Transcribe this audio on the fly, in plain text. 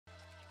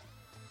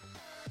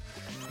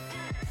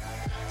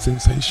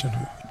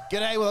Sensational.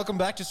 G'day, welcome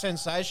back to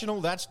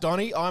Sensational. That's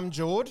Donnie. I'm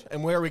Jord.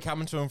 And where are we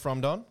coming to him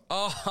from, Don?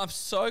 Oh, I'm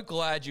so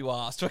glad you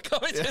asked. We're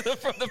coming to them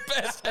from the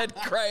best and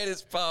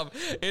greatest pub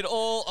in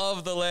all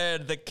of the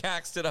land, the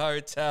Caxton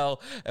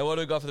Hotel. And what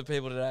do we got for the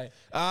people today?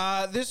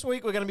 This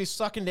week we're going to be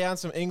sucking down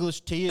some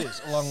English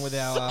tears along with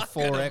our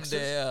four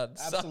exes.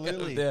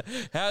 Absolutely.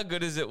 How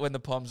good is it when the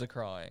Poms are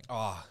crying?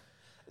 Oh,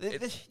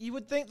 you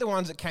would think the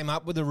ones that came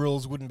up with the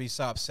rules wouldn't be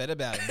so upset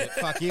about it, but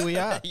fuck, here we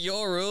are.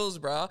 Your rules,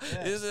 bro.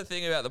 Yeah. This is the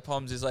thing about the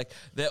Poms is like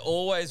they're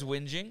always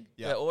whinging.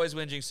 Yep. They're always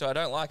whinging, so I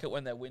don't like it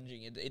when they're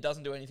whinging. It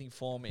doesn't do anything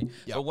for me.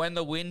 Yep. But when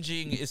the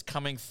whinging is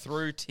coming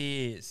through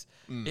tears,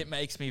 it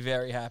makes me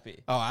very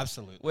happy. Oh,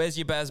 absolutely. Where's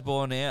your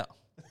Bazball now?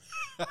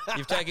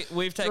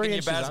 We've taken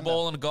your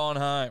Bazball and gone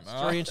home.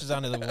 3 inches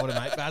under the water,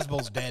 mate.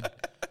 Bazball's dead.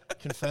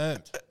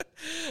 Confirmed.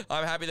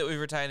 I'm happy that we've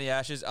retained the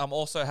Ashes. I'm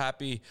also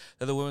happy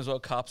that the Women's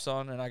World Cup's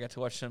on and I get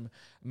to watch some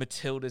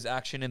Matilda's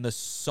action in the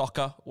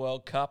Soccer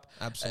World Cup.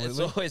 Absolutely. It's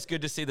always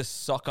good to see the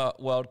Soccer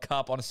World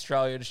Cup on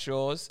Australian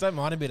shores. Don't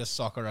mind a bit of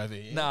soccer over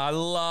here. No, I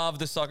love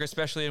the soccer,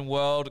 especially in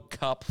World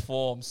Cup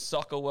form.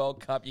 Soccer World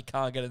Cup, you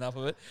can't get enough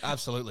of it.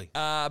 Absolutely.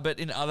 But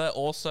in other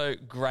also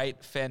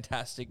great,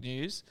 fantastic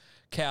news,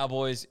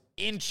 Cowboys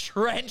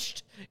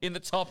entrenched in the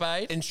top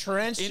 8.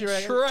 Entrenched in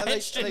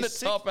the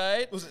top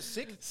 8. Was it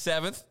 6th?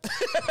 7th.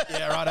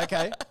 Yeah, right,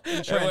 okay.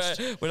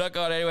 Entrenched. We're not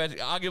going anywhere.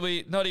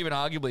 Arguably, not even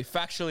arguably,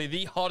 factually,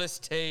 the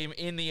hottest team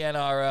in the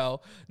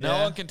NRL.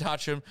 No one can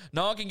touch them.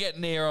 No one can get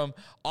near them.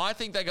 I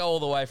think they go all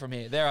the way from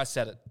here. There, I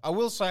said it. I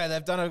will say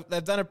they've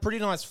done a pretty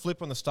nice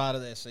flip on the start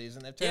of their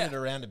season. They've turned it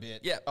around a bit.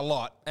 Yeah. A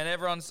lot. And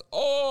everyone's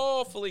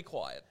awfully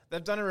quiet.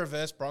 They've done a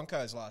reverse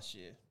Broncos last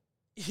year.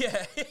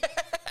 Yeah.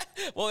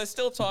 Well, there's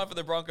still time for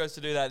the Broncos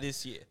to do that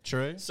this year.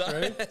 True. So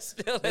true.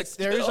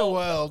 There is a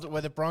world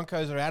where the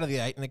Broncos are out of the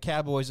 8 and the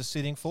Cowboys are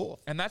sitting 4th.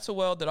 And that's a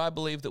world that I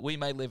believe that we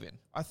may live in.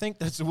 I think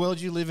that's the world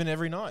you live in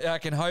every night. I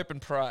can hope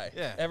and pray.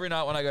 Yeah. Every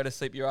night when I go to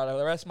sleep, you're right.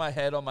 I rest my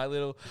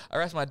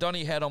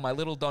Donny head on my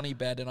little Donny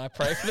bed and I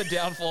pray for the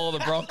downfall of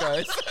the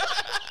Broncos.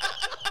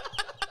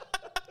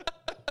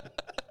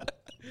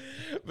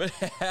 But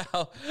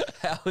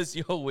how has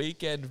your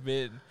weekend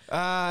been?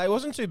 It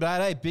wasn't too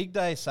bad, eh? Big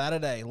day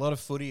Saturday. A lot of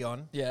footy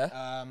on.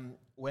 Yeah.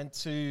 Went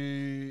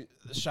to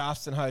the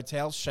Shafton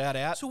Hotel. Shout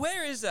out. So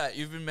where is that?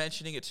 You've been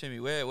mentioning it to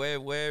me. Where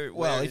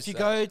Well, if you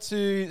go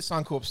to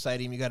Suncorp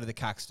Stadium, you go to the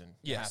Caxton.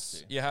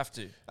 Yes, you have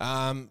to.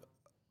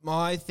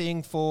 My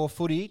thing for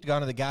footy, to go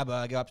into the Gabba,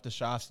 I go up to the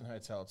Shafton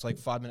Hotel. It's like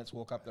 5 minutes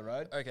walk up the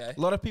road. Okay. A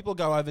lot of people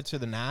go over to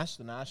the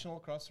National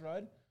across the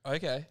road.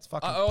 Okay. It's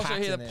fucking I also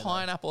packed hear in the there,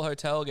 Pineapple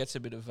Hotel gets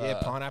a bit of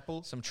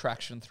Pineapple. some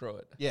traction through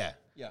it. Yeah.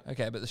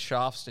 Okay, but the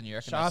Shafton, you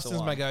reckon that's the Shafton's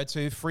one? my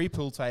go-to. Free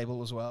pool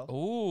table as well.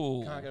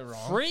 Ooh. Can't go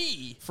wrong.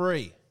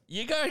 Free.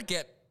 You go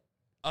get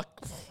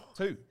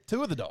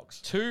two of the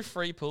dogs. 2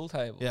 free pool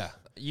tables. Yeah.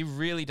 You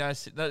really don't.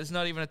 There's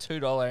not even a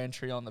 $2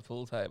 entry on the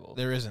pool table.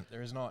 There isn't.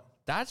 There is not.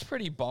 That's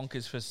pretty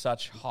bonkers for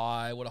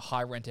what a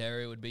high rent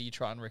area would be. You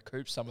try and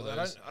recoup some of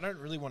those. I don't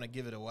really want to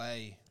give it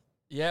away.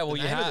 Yeah, well, the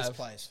you name of have. this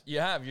place. You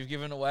have. You've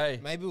given away.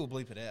 Maybe we'll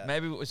bleep it out.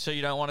 Maybe so.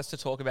 You don't want us to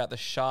talk about the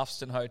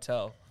Shafton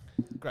Hotel.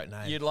 Great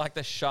name. You'd like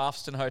the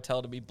Shafton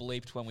Hotel to be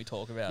bleeped when we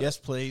talk about it. Yes,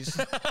 please.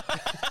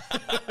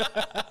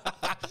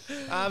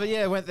 But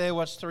yeah, went there,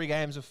 watched 3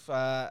 games of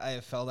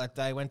AFL that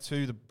day. Went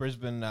to the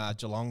Brisbane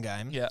Geelong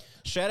game. Yeah.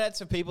 Shout out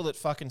to people that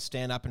fucking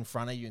stand up in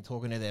front of you and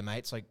talking to their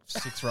mates like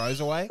 6 rows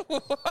away.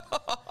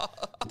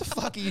 What the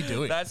fuck are you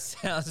doing? That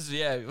sounds,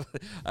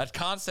 I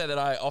can't say that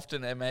I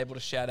often am able to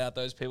shout out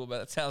those people, but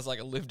that sounds like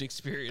a lived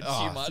experience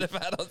you might have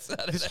had on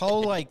Saturday.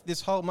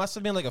 This whole must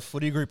have been like a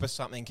footy group or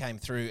something came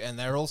through and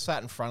they're all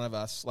sat in front of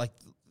us like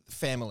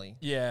family.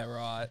 Yeah,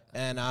 right.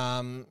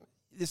 And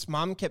this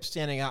mum kept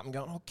standing up and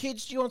going, "Oh,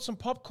 kids, do you want some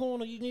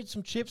popcorn or you need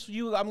some chips?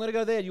 I'm going to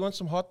go there. Do you want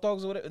some hot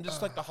dogs or whatever?" And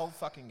just like the whole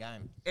fucking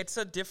game. It's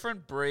a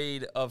different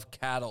breed of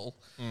cattle,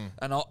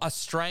 and a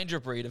stranger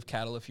breed of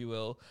cattle, if you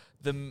will.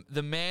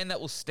 The man that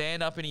will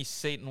stand up in his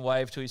seat and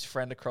wave to his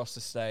friend across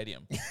the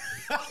stadium.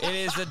 It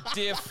is a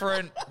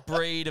different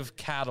breed of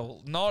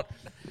cattle. Not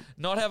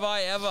have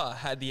I ever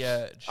had the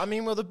urge. I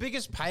mean, well, the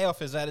biggest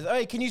payoff is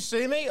hey, can you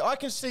see me? I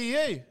can see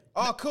you.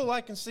 Oh, cool,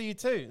 I can see you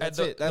too. That's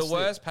it. The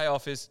worst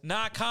payoff is,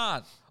 nah, I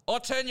can't. Or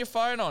turn your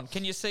phone on.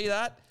 Can you see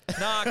that?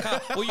 Nah, I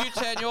can't. Will you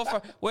turn your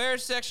phone? Where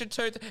is section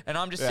 2? And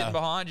I'm just sitting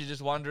behind you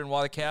just wondering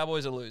why the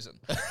Cowboys are losing.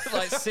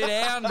 Like, sit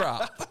down, bro.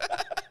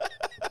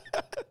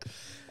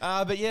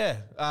 But yeah,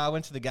 I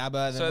went to the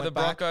Gabba. And so then the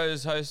back.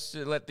 Broncos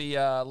let the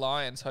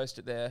Lions host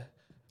at their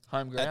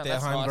home ground. At their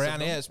home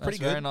ground, yeah. It's pretty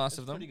good. Very nice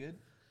of them. Pretty good.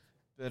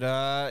 But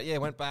yeah,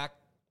 went back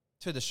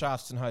to the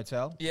Shafton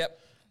Hotel. Yep.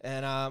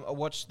 And I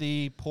watched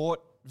the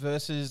Port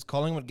versus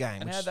Collingwood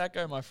game. And how'd that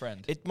go, my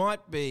friend? It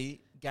might be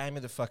game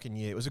of the fucking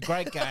year. It was a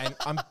great game.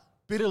 I'm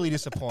bitterly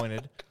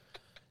disappointed.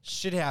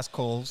 Shithouse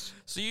calls.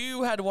 So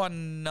you had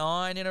won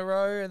 9 in a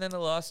row, and then the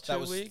last 2 That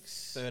was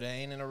weeks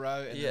 13 in a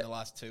row, and then the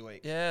last 2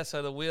 weeks. Yeah,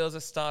 so the wheels are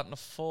starting to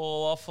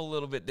fall off a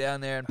little bit down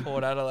there in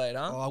Port Adelaide,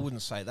 huh? Oh, I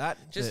wouldn't say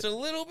that. Just a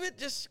little bit,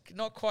 just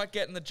not quite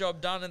getting the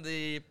job done at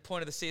the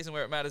point of the season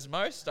where it matters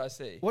most, I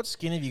see. What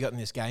skin have you got in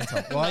this game,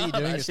 Tom? Why are you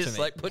doing this to me? Just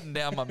like putting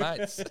down my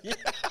mates.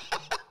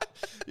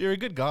 You're a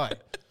good guy.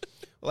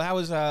 Well,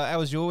 how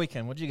was your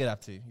weekend? What did you get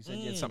up to? You said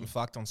you had something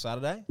fucked on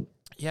Saturday?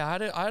 Yeah,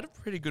 I had a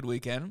pretty good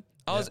weekend.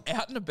 I was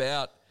out and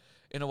about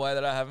in a way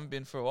that I haven't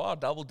been for a while.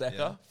 Double decker.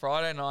 Yeah.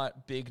 Friday night,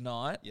 big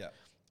night. Yeah.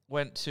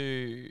 Went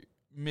to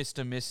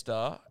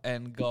Mr.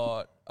 and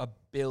got a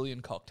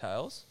billion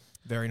cocktails.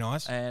 Very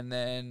nice. And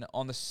then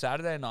on the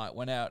Saturday night,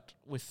 went out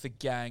with the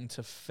gang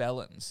to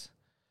Felons.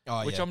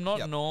 Oh, which I'm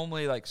not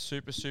normally like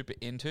super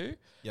into.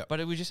 Yep.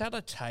 But we just had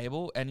a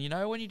table, and you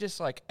know when you just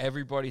like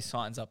everybody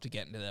signs up to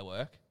get into their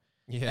work?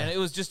 Yeah. And it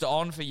was just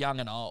on for young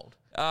and old.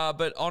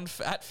 But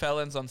at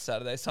Felons on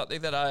Saturday,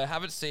 something that I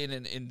haven't seen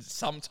in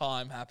some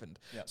time happened.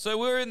 Yep. So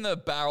we're in the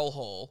barrel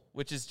hall,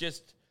 which is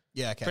just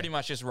pretty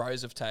much just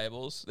rows of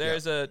tables. There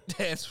is a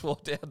dance floor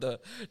down the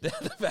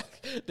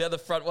back, down the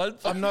front one.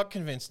 I'm not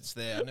convinced it's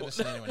there. I've never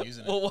seen anyone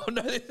using it. Well,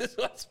 no, this is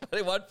what's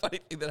funny. One funny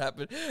thing that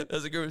happened. There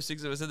was a group of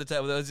 6 of us at the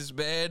table. There was this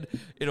man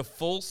in a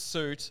full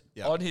suit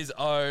on his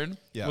own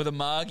with a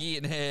margie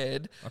in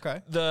hand.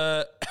 Okay.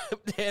 The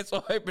dance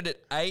floor opened at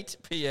 8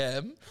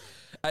 p.m.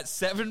 At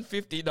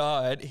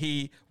 7:59,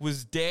 he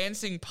was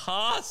dancing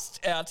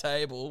past our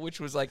table, which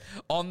was like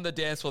on the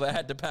dance floor. They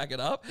had to pack it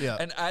up. Yeah.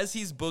 And as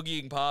he's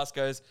boogieing past,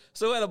 goes,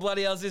 "So where the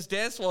bloody hell's this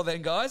dance floor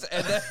then, guys?"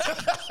 And then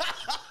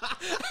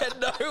and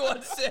no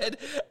one said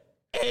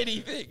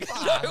anything.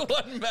 No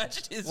one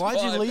matched his Why'd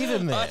you vibe. leave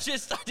him there? I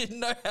didn't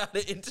know how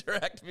to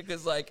interact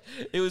because like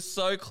it was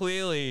so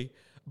clearly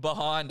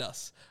behind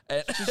us.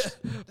 And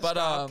but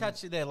I'll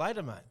catch you there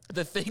later, mate.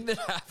 the thing that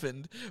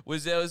happened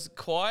was there was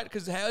quite,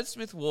 because Howard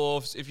Smith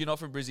Wharfs, if you're not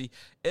from Brizzy,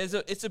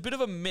 it's a bit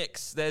of a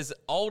mix. There's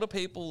older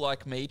people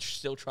like me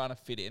still trying to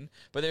fit in,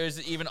 but there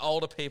is even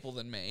older people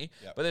than me.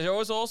 Yep. But there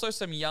was also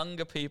some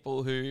younger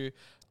people who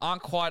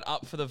aren't quite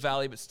up for the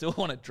valley but still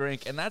want to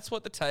drink, and that's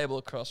what the table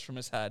across from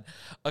us had.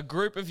 A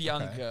group of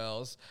young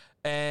girls,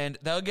 and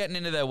they were getting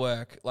into their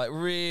work, like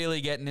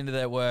really getting into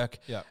their work.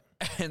 Yeah.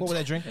 And what were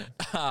they drinking?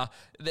 I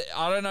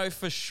don't know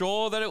for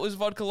sure that it was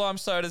vodka lime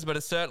sodas, but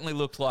it certainly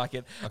looked like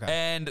it. Okay.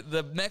 And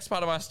the next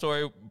part of my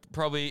story,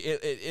 probably,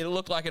 it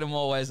looked like it in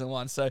more ways than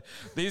one. So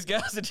these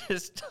guys are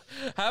just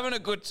having a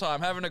good time,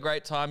 having a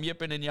great time,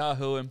 yipping and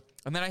yahooing.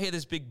 And then I hear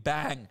this big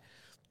bang.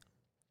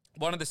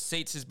 One of the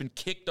seats has been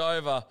kicked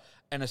over,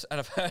 and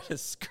I've heard a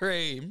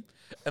scream.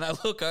 And I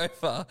look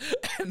over,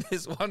 and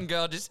this one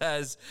girl just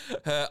has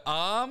her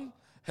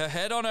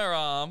head on her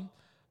arm,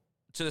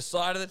 to the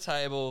side of the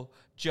table,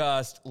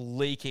 just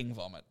leaking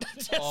vomit.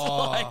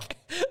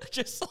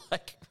 just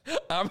like,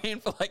 I mean,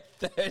 for like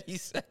 30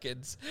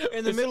 seconds.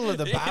 In the middle of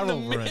the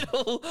barrel room. In the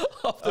middle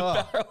of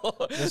the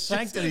barrel. The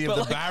sanctity of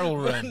the barrel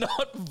room.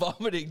 Not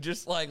vomiting,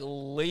 just like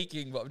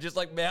leaking vomit, just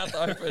like mouth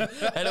open.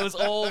 And it was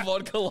all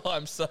vodka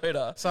lime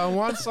soda. So on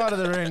one side of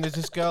the room, there's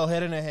this girl,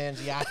 head in her hands,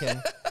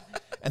 yakking.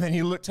 And then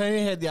you turn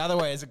your head the other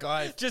way as a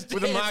guy just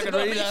with a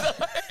margarita.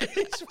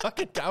 He's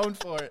fucking going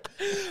for it.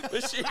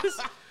 But she was...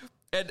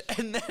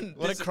 And then...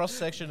 What a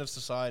cross-section of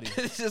society.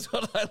 This is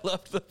what I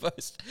loved the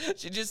most.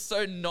 She just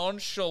so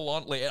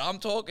nonchalantly, and I'm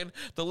talking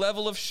the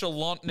level of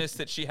chalantness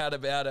that she had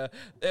about her,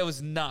 there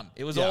was none.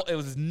 It was it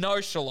was no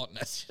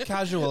chalantness.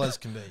 Casual as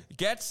can be.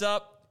 Gets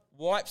up,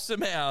 wipes her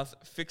mouth,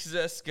 fixes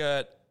her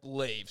skirt,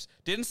 leaves.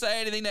 Didn't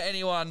say anything to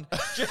anyone.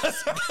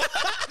 Just...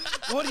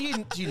 Do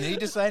you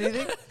need to say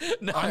anything?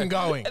 No. I'm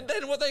going. And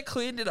then what they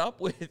cleaned it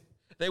up with,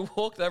 they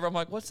walked over, I'm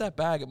like, what's that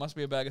bag? It must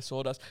be a bag of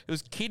sawdust. It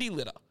was kitty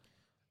litter.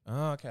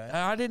 Oh, okay.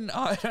 I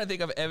don't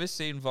think I've ever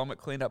seen vomit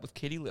cleaned up with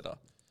kitty litter.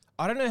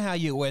 I don't know how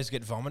you always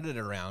get vomited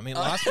around. I mean,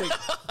 last week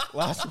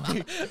well,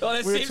 there we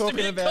were seems to talking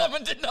be a about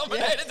common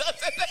denominator,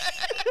 doesn't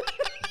there?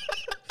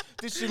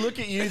 Did she look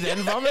at you then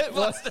vomit?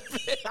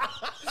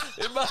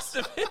 It must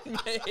have been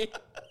me.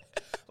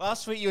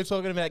 Last week you were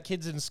talking about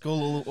kids in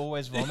school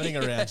always vomiting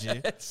around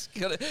you. It's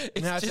now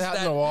it's just out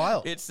in the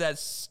wild. It's that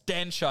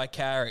stench I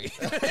carry.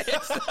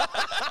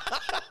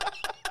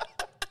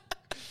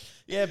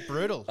 Yeah,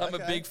 brutal. I'm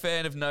a big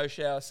fan of no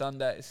shower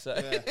Sundays.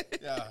 So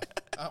yeah,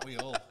 aren't we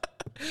all?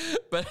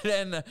 But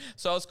then,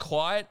 so I was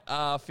quite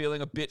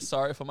feeling a bit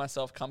sorry for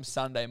myself come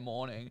Sunday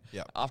morning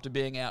after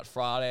being out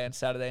Friday and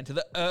Saturday into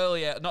the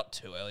earlier, not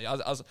too early. I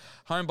was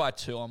home by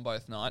 2 on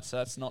both nights, so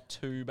that's not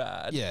too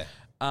bad. Yeah,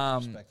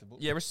 respectable.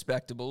 Yeah,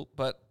 respectable,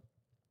 but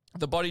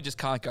the body just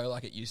can't go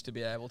like it used to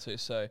be able to.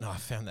 So no, I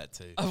found that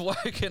too. I've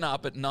woken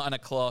up at 9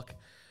 o'clock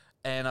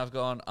and I've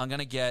gone, I'm going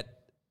to get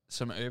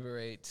some Uber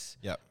Eats.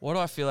 Yep. What do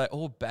I feel like?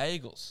 Oh,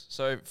 bagels.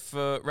 So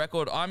for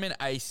record, I'm in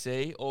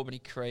AC, Albany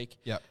Creek.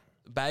 Yep.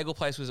 Bagel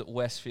place was at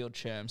Westfield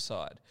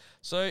Chermside.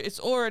 So it's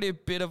already a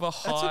bit of a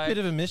hike. That's a bit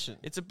of a mission.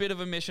 It's a bit of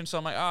a mission. So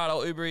I'm like, all right,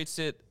 I'll Uber Eats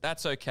it.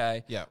 That's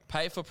okay. Yeah.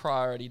 Pay for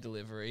priority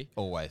delivery.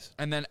 Always.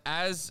 And then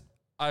as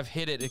I've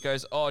hit it, it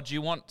goes, oh, do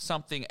you want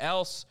something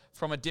else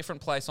from a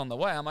different place on the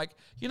way. I'm like,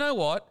 you know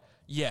what?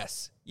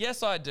 Yes,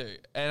 I do.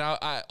 And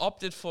I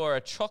opted for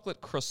a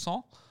chocolate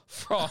croissant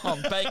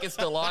from Baker's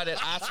Delight at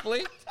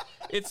Aspley.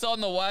 It's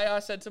on the way, I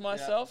said to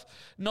myself.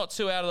 Not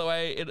too out of the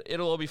way.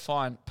 It'll all be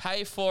fine.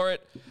 Pay for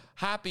it.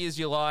 Happy as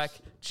you like.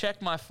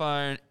 Check my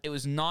phone. It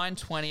was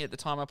 9:20 at the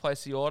time I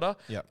placed the order.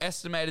 Yep.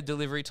 Estimated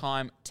delivery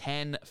time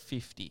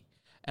 10:50.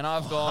 And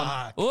I've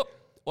gone, oop,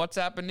 what's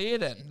happened here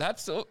then?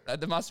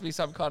 There must be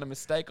some kind of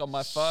mistake on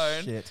my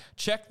phone. Shit.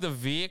 Check the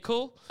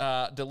vehicle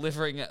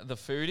delivering the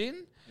food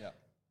in. Yep.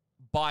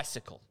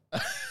 Bicycle.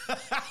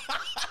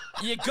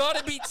 You got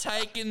to be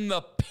taking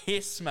the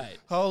piss, mate.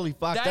 Holy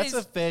fuck, that's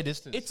a fair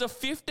distance. It's a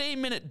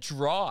 15-minute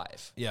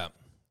drive. Yeah.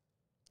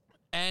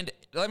 And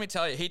let me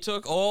tell you, he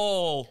took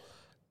all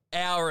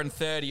hour and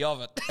 30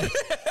 of it.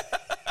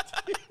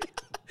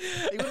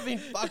 He would have been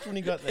fucked when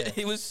he got there.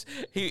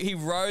 He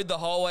rode the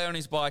whole way on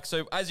his bike.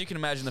 So as you can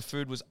imagine, the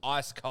food was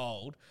ice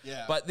cold.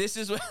 Yeah. But this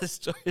is where the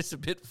story is a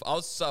bit. I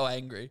was so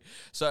angry.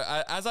 So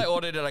as I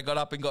ordered it, I got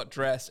up and got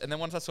dressed, and then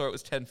once I saw it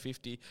was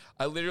 10:50,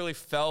 I literally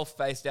fell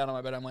face down on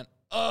my bed. I went,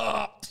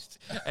 oh,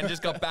 and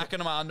just got back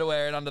into my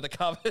underwear and under the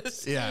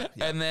covers. Yeah.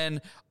 And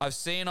then I've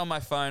seen on my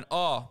phone,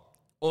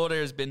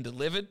 order has been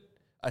delivered.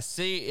 I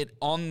see it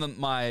on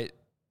my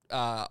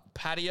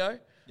patio.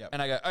 Yep.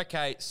 And I go,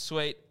 okay,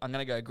 sweet. I'm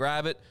going to go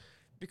grab it.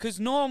 Because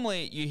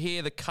normally you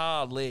hear the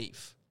car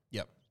leave.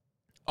 Yep.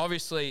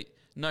 Obviously,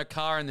 no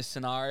car in this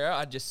scenario.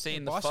 I'd just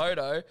seen the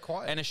photo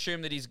and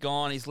assumed that he's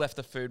gone. He's left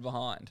the food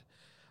behind.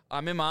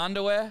 I'm in my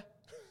underwear.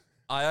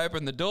 I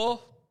open the door.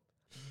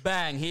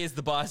 Bang, here's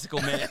the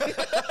bicycle man.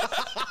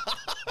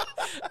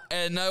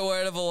 And no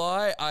word of a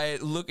lie, I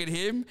look at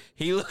him.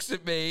 He looks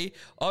at me,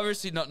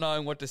 obviously not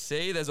knowing what to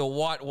see. There's a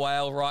white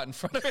whale right in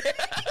front of me.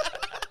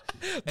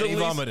 And he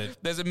vomited.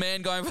 There's a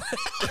man going for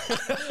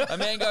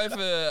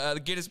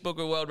the Guinness Book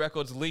of World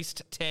Records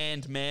least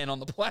tanned man on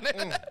the planet,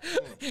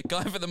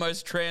 going for the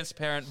most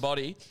transparent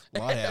body.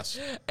 Lighthouse.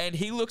 And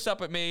he looks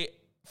up at me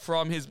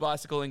from his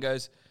bicycle and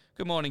goes,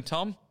 "Good morning,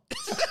 Tom."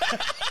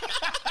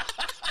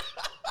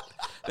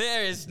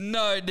 There is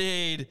no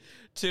need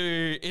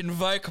to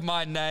invoke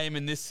my name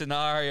in this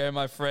scenario,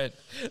 my friend.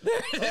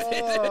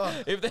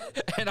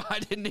 And I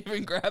didn't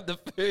even grab the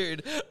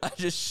food. I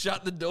just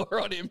shut the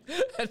door on him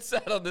and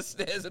sat on the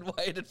stairs and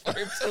waited for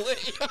him to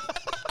leave.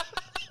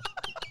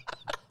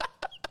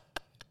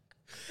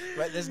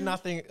 Right, there's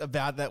nothing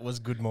about that was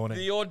good morning.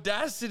 The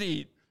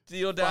audacity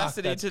to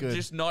good.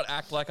 just not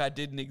act like I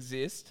didn't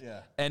exist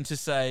and to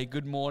say,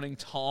 "Good morning,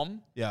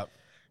 Tom." Yeah.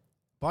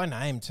 By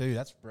name too.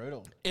 That's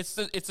brutal. It's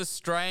a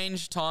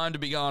strange time to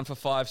be going for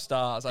 5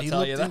 stars. I He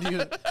tell you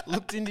that.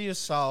 looked into your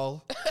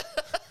soul.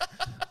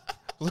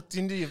 Looked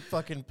into your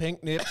fucking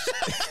pink nips.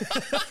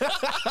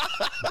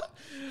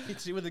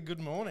 Hits you with a good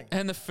morning.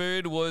 And the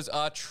food was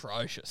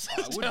atrocious.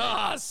 So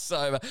bad.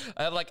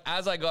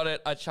 As I got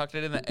it, I chucked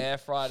it in the air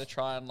fryer to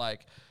try and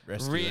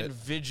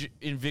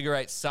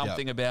reinvigorate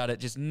something about it.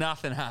 Just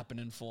nothing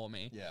happening for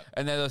me. Yeah.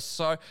 And they're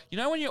so,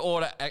 when you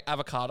order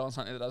avocado on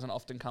something that doesn't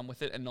often come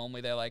with it, and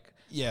normally they're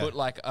put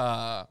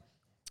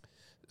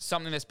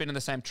something that's been in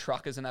the same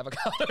truck as an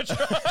avocado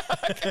truck.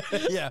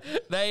 Yeah.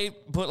 They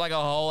put a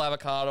whole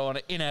avocado on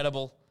it,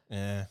 inedible.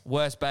 Yeah.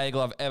 Worst bagel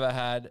I've ever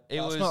had.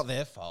 It's not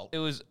their fault.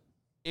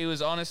 It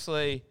was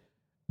honestly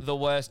the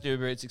worst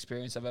Uber Eats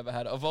experience I've ever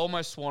had. I've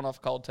almost sworn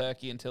off cold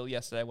turkey until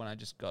yesterday when I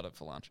just got it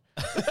for lunch.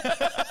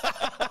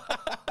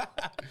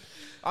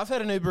 I've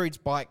had an Uber Eats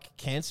bike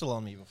cancel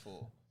on me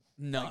before.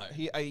 No.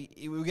 We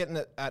were getting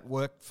it at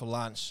work for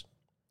lunch,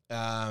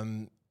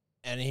 and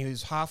he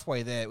was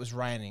halfway there. It was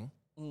raining,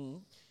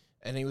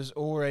 and he was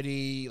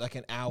already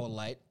an hour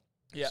late.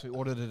 Yeah. So we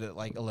ordered it at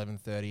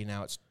 11:30.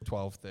 Now it's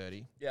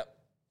 12:30. Yep.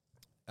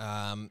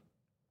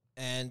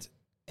 And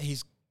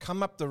he's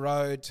come up the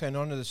road, turned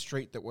onto the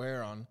street that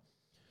we're on,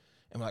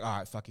 and we're like, all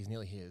right, fuck, he's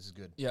nearly here. This is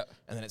good. Yeah.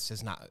 And then it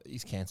says, nah,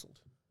 he's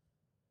cancelled.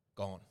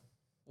 Gone.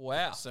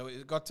 Wow. So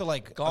it got to Gone I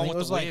think with it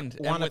was the wind.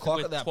 1 and o'clock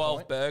with at that 12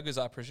 point. burgers,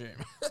 I presume.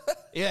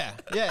 Yeah,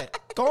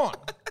 gone.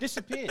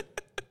 Disappeared.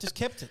 Just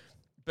kept it.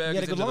 Burgers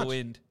had a good into the lunch.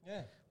 wind.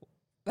 Yeah.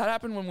 That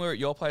happened when we were at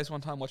your place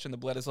one time watching the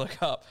Bledisloe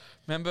Cup.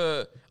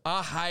 Remember,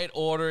 I hate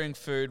ordering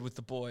food with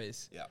the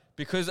boys. Yeah.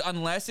 Because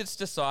unless it's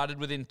decided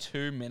within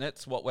 2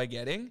 minutes what we're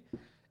getting,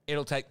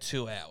 it'll take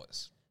 2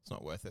 hours. It's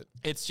not worth it.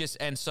 It's just,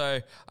 and so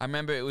I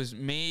remember it was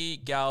me,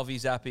 Galvy,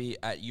 Zappy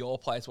at your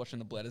place watching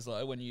the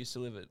Bledisloe when you used to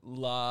live at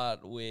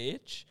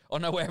Lardwich. Oh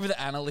no, wherever the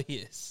Annerley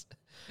is.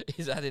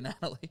 Is that in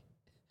Annerley?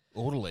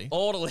 Orderly.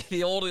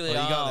 The Orderly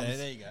Arms.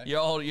 There you go.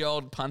 Your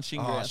old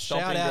punching ground. Shout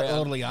stomping out ground.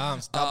 Orderly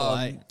Arms, double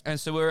A. And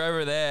so we were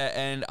over there,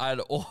 and I'd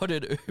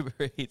ordered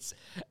Uber Eats,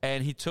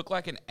 and he took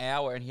an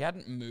hour, and he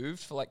hadn't moved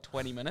for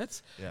 20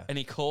 minutes. Yeah. And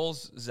he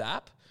calls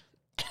Zap,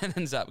 and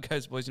then Zap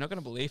goes, "Boys, you're not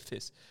going to believe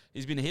this.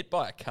 He's been hit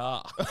by a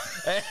car."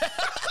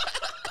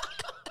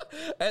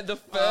 And the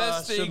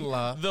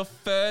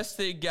first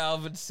thing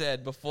Galvin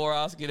said before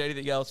asking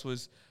anything else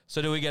was,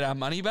 "So do we get our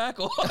money back?"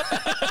 Or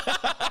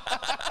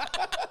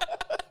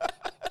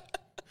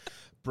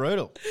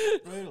Brutal.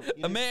 You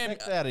A man-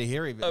 expect that out of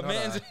Harry, but a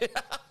man's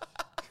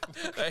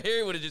I hear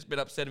he would have just been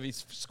upset if he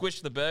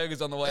squished the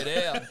burgers on the way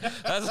down.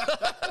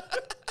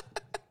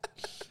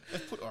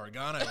 Let's put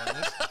oregano on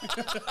this.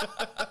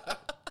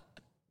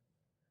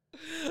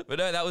 But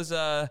no, that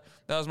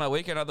was my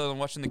weekend. Other than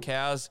watching the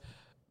Cows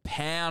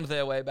pound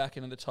their way back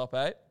into the top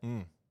 8.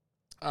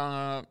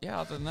 Other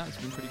than that, it's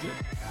been pretty good.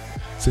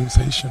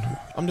 Sensational.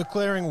 I'm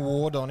declaring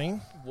war, Donny.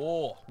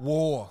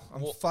 War.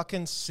 I'm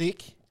fucking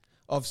sick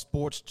of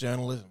sports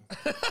journalism.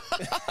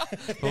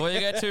 Before you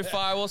go too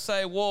far, we'll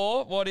say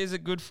war. What is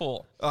it good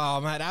for?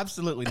 Oh, mate,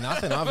 absolutely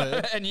nothing of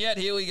it. And yet,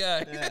 here we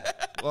go. Yeah.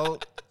 Well,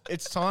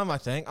 it's time, I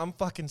think. I'm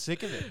fucking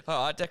sick of it.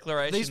 All right,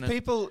 declaration. These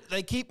people,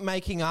 they keep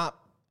making up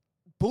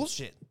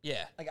bullshit.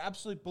 Yeah. Like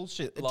absolute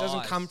bullshit. It Lies.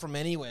 doesn't come from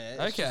anywhere.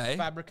 It's Okay. just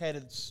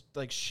fabricated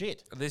like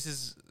shit. This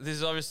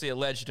is obviously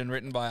alleged and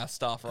written by our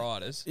staff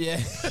writers.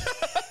 Yeah.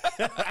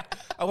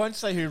 I won't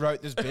say who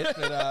wrote this bit,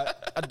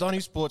 but a Donny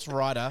Sports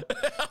writer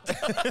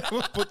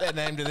will put their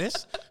name to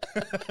this.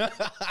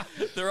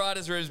 The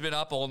writers' room's been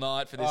up all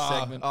night for this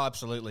segment. Oh,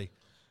 absolutely.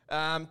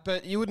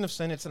 But you wouldn't have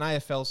seen it. It's an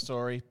AFL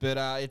story,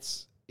 but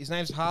his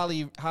name's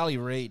Harley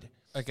Reid.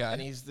 Okay.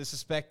 And he's the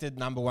suspected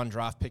number 1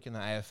 draft pick in the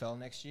AFL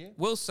next year.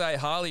 We'll say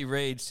Harley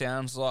Reid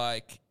sounds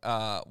like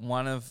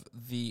one of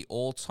the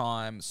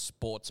all-time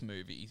sports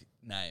movie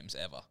names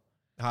ever.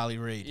 Harley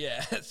Reid.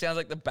 Yeah, it sounds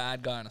like the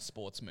bad guy in a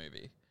sports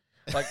movie.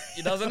 Like,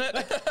 doesn't it?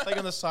 Like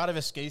on the side of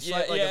a ski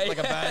slope, Yeah, like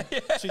a bad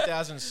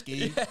 2000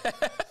 ski.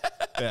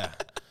 Yeah.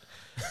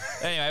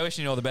 Anyway,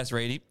 wishing you all the best,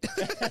 Reedy.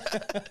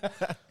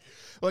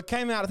 Well, it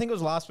came out, I think it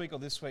was last week or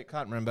this week,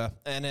 can't remember.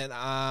 And it,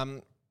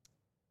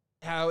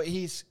 how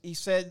he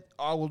said,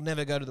 I will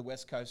never go to the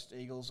West Coast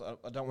Eagles.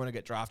 I don't want to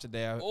get drafted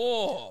there.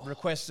 Oh,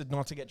 Requested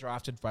not to get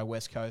drafted by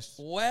West Coast.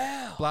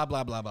 wow. Blah,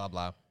 blah, blah, blah,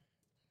 blah.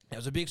 It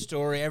was a big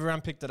story.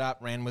 Everyone picked it up,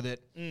 ran with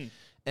it.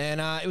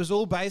 And it was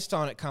all based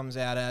on, it comes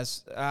out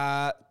as,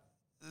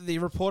 the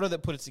reporter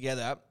that put it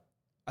together,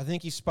 I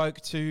think he spoke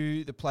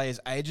to the player's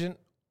agent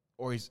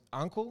or his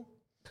uncle.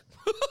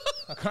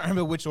 I can't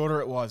remember which order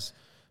it was.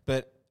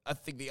 But I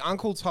think the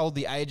uncle told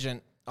the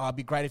agent, oh, it'd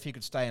be great if he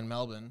could stay in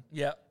Melbourne.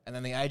 Yep. And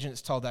then the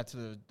agent's told that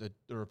to the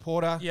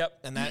reporter. Yep.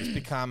 And that's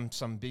become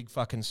some big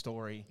fucking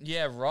story.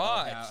 Yeah,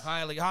 right.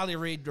 Harley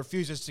Reid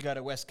refuses to go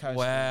to West Coast.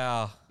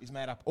 Wow. He's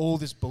made up all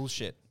this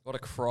bullshit. What a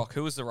crock.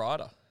 Who was the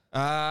writer?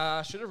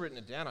 I should have written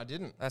it down. I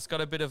didn't. That's got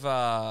a bit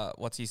of,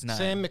 what's his name?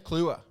 Sam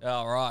McClure.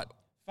 Oh, right.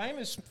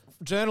 Famous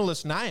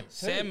journalist name.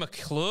 Sam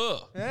McClure.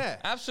 Yeah.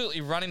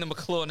 Absolutely running the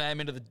McClure name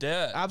into the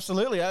dirt.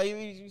 Absolutely.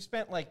 He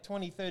spent like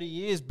 20, 30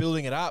 years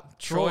building it up.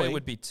 Troy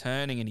would be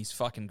turning in his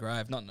fucking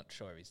grave. Not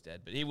sure if he's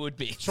dead, but he would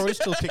be. Troy's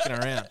still kicking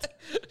around.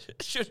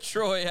 Should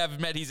Troy have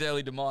met his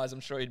early demise,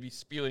 I'm sure he'd be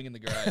spewing in the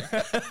grave.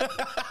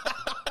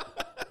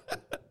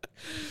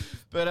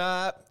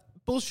 But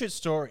bullshit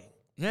story.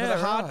 Yeah,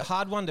 but a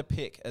hard one to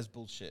pick as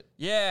bullshit.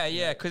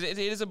 Yeah, because it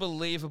is a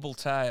believable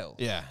tale.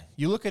 Yeah.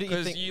 You look at it, you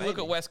Because think, you look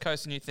at West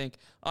Coast and you think,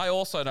 I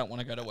also don't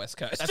want to go to West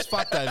Coast. that's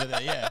fucked over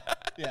there, yeah.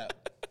 Yeah.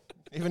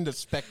 Even to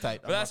spectate.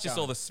 But that's just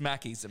all the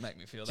smackies that make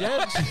me feel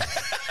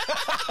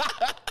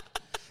that.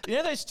 You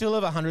know they still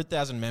have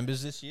 100,000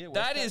 members this year?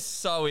 That is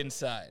so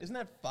insane. Isn't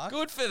that fucked?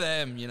 Good for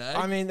them, you know.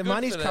 I mean, the Good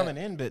money's for them. coming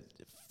in, but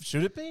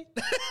should it be?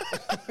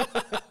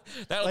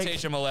 That'll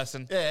teach them a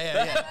lesson.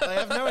 Yeah. They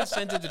have no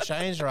incentive to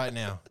change right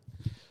now.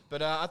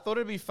 But I thought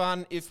it'd be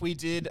fun if we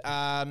did,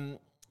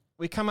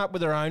 we come up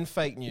with our own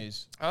fake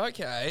news.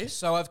 Okay.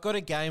 So I've got a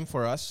game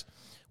for us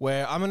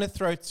where I'm going to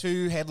throw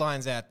 2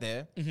 headlines out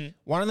there. Mm-hmm.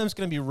 One of them's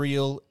going to be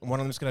real and one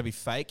of them's going to be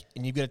fake.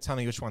 And you've got to tell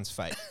me which one's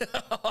fake.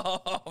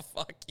 Oh,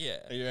 fuck yeah.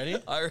 Are you ready?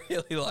 I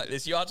really like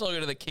this. You are talking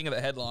to the king of the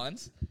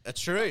headlines.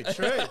 That's true.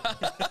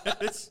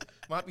 This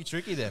might be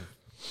tricky then.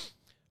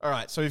 All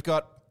right. So we've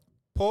got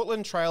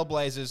Portland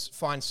Trailblazers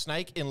find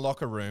snake in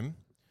locker room,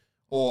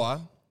 or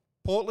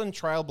Portland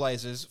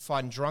Trailblazers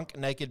find drunk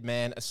naked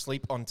man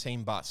asleep on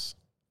team bus.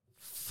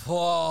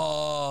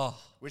 Oh,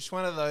 Which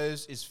one of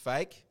those is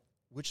fake?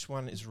 Which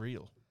one is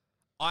real?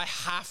 I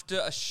have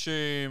to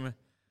assume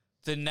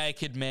the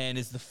naked man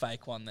is the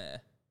fake one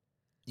there.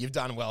 You've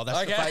done well. That's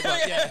Okay. the fake one.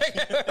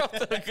 Yeah. We're off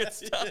to a good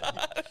start.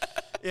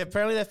 Yeah,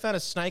 apparently they found a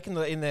snake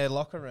in their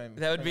locker room.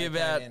 That would when be they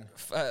about came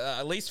in.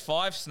 at least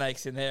 5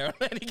 snakes in there on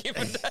any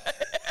given day.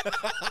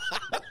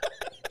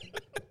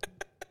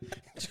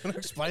 Do you want to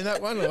explain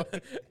that one? Or?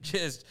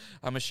 Just,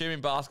 I'm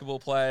assuming basketball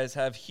players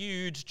have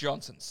huge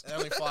Johnsons.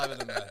 Only 5 of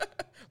them,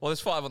 though. Well,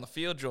 there's 5 on the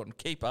field, Jordan.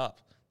 Keep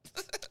up.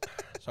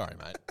 Sorry,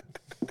 mate.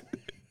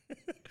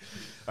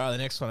 All right, the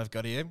next one I've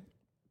got here.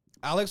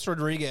 Alex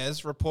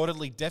Rodriguez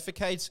reportedly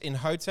defecates in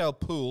hotel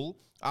pool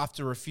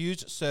after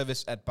refused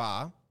service at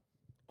bar.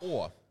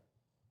 Or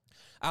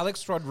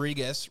Alex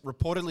Rodriguez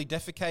reportedly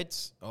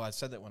defecates... Oh, I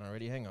said that one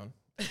already. Hang on.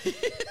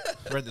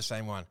 I read the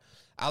same one.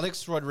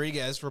 Alex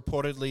Rodriguez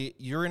reportedly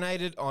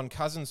urinated on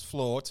cousin's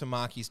floor to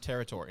mark his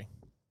territory.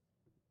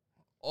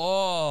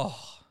 Oh.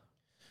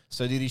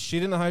 So did he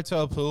shit in the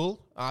hotel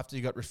pool after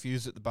he got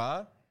refused at the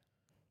bar?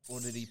 Or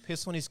did he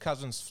piss on his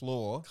cousin's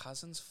floor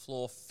Cousin's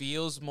floor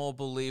feels more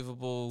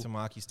believable. to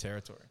mark his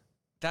territory?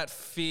 That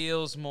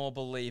feels more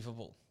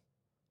believable.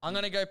 I'm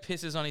going to go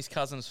pisses on his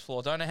cousin's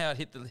floor. Don't know how it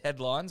hit the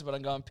headlines, but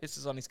I'm going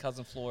pisses on his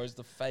cousin's floor as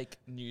the fake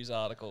news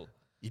article.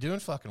 You're doing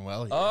fucking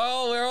well here.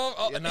 Oh, we're on.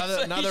 Oh,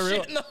 Another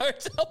real. In the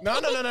hotel.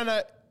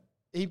 No.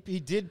 He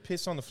did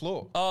piss on the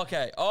floor. Oh,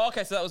 okay.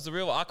 So that was the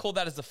real one. I called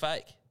that as the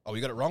fake. Oh,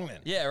 you got it wrong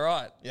then. Yeah,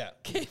 right. Yeah.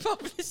 Keep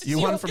up. This is You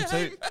your won from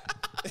game. 2.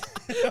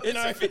 It's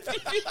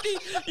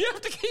 50-50. You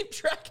have to keep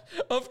track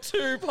of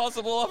 2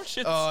 possible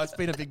options. Oh, it's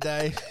been a big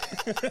day.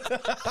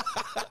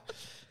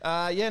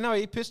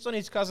 He pissed on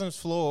his cousin's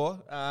floor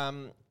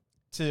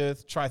to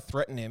try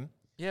threaten him.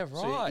 Yeah, right.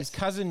 So his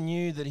cousin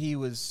knew that he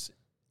was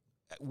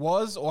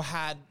or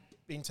had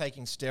been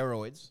taking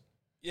steroids.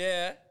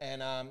 Yeah.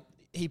 And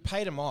he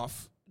paid him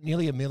off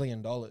nearly $1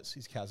 million,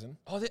 his cousin.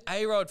 Oh, the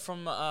A-Rod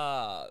from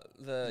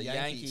the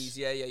Yankees.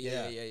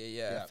 Yankees.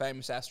 Yeah.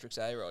 Famous asterisk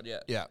A-Rod, yeah.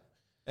 Yeah.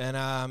 And,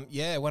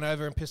 went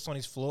over and pissed on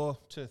his floor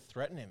to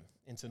threaten him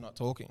into not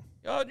talking.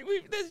 Oh,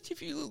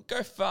 if you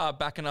go far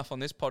back enough on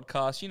this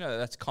podcast, you know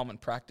that's common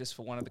practice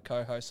for one of the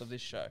co-hosts of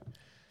this show.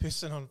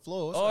 Pissing on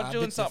floors. Oh,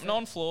 doing something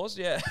on floors,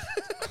 yeah.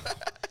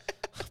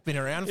 I've been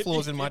around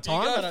floors in my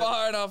time. You go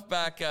far enough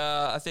back,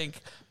 I think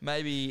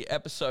maybe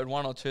episode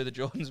 1 or 2 that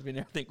Jordan's been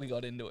here, I think we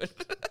got into it.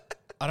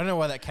 I don't know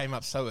why that came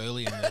up so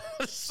early in the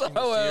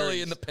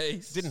early in the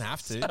piece. Didn't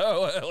have to.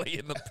 So early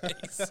in the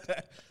piece.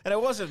 And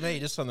it wasn't me,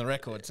 just on the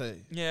record too.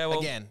 Yeah, well,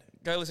 again,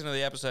 go listen to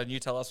the episode and you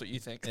tell us what you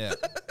think. Yeah.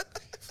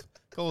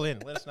 Call in,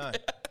 let us know.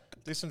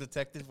 Do some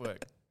detective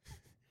work.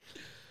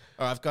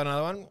 All right, I've got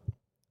another one.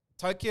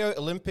 Tokyo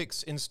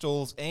Olympics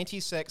installs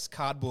anti-sex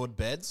cardboard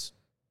beds,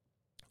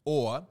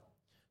 or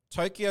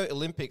Tokyo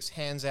Olympics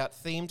hands out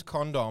themed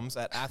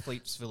condoms at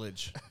Athletes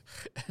Village.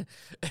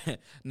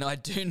 No, I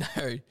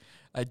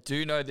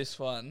do know this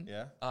one.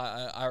 Yeah?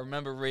 I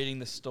remember reading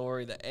the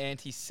story, the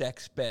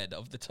anti-sex bed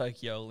of the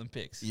Tokyo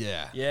Olympics.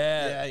 Yeah.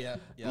 Yeah.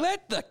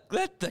 Let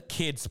the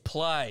kids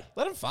play.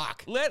 Let them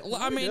fuck.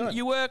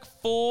 You work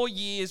 4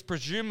 years,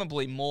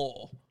 presumably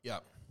more. Yeah.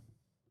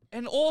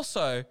 And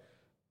also,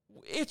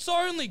 it's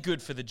only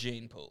good for the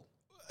gene pool.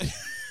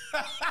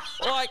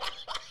 Like,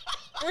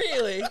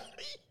 really?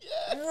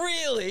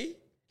 Really?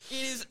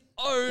 It is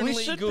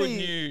only good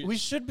news. We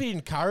should be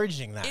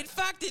encouraging that. In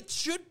fact, it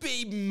should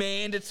be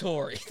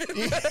mandatory.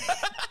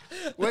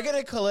 We're going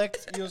to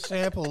collect your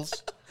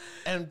samples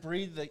and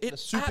breed the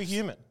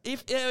superhuman.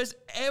 If there was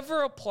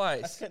ever a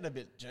place... That's getting a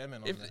bit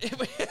German on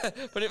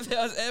But if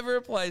there was ever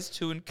a place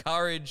to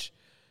encourage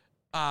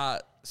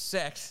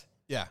sex,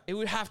 it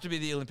would have to be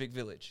the Olympic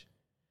Village.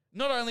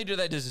 Not only do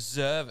they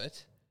deserve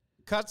it...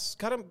 Cut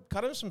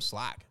them some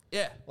slack.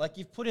 Yeah. Like,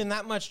 you've put in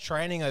that much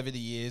training over the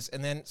years,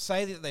 and then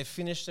say that they've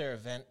finished their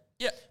event.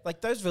 Yeah. Like,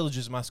 those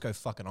villages must go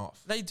fucking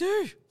off. They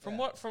do. From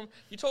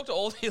you talk to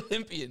all the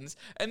Olympians,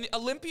 and the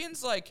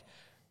Olympians, like,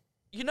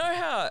 you know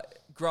how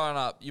growing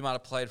up you might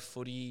have played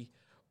footy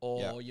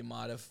or you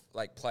might have,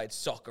 like, played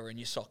soccer and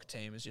your soccer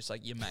team is just,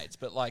 like, your mates.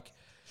 But, like,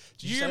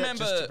 do you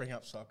remember... just to bring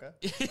up soccer?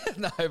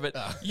 No, but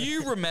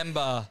you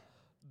remember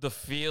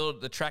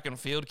the track and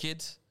field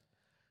kids?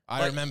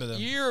 I remember them.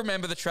 You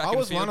remember the track and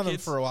field kids? I was one of them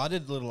for a while. I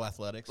did little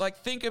athletics. Like,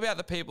 think about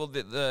the people,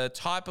 the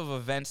type of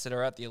events that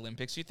are at the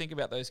Olympics. You think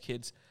about those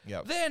kids.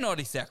 Yep. They're not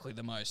exactly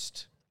the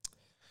most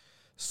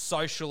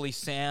socially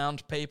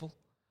sound people.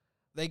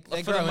 They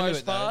for grow the into most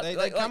it, though. part.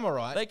 They come all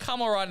right. They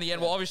come all right in the end.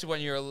 Well, obviously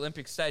when you're at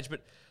Olympic stage,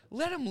 but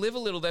let them live a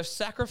little. They've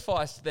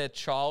sacrificed their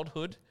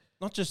childhood.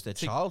 Not just their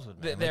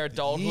childhood, man. Their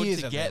adulthood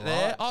to get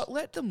there. Oh,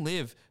 let them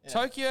live. Yeah.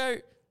 Tokyo...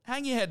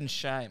 Hang your head in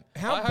shame.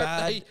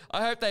 I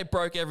hope they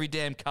broke every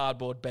damn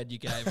cardboard bed you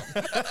gave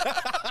them.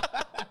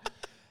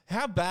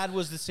 How bad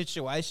was the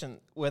situation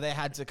where they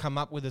had to come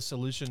up with a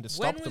solution to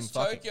stop them fucking?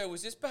 When was Tokyo?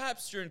 Was this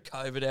perhaps during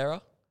COVID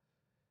era?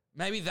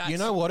 Maybe that's... You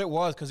know what it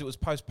was? Because it was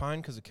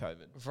postponed because of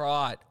COVID.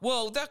 Right.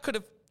 Well,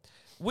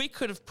 we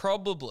could have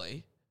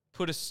probably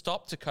put a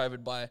stop to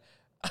COVID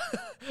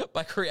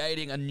by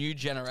creating a new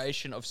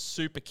generation of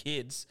super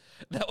kids.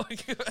 That's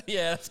getting a bit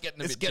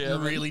German. It's getting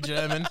really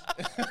German.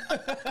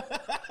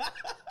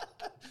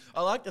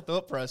 I like the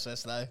thought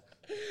process, though.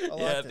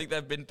 I think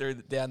they've been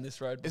down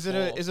this road before.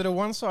 Is it a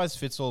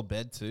one-size-fits-all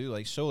bed, too?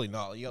 Like, surely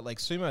not. You got, like,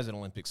 sumo's an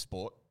Olympic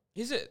sport.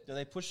 Is it? Do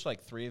they push,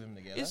 like, 3 of them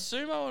together? Is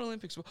sumo an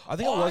Olympic sport? I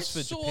think it was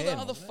for Japan, I saw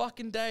the other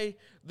fucking day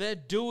they're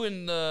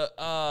doing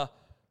the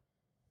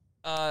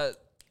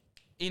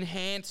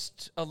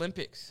enhanced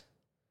Olympics.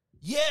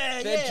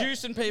 They're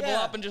juicing people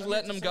up and just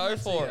letting them go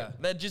for it.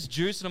 They're just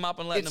juicing them up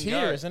and letting them go.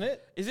 It's here, isn't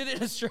it? Is it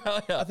in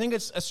Australia? I think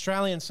it's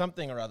Australian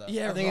something or other.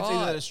 Yeah, I think it's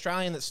either the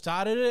Australian that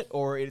started it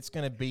or it's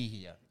going to be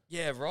here.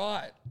 Yeah,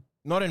 right.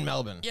 Not in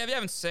Melbourne. Yeah, if you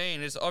haven't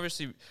seen, it's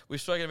obviously, we've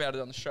spoken about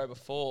it on the show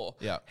before,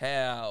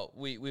 how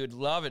we would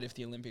love it if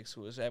the Olympics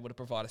was able to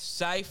provide a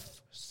safe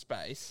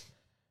space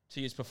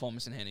to use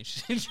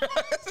performance-enhancing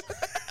drugs.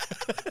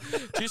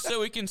 Just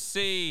so we can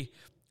see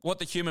what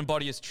the human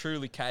body is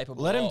truly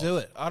capable Let of. them do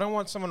it. I don't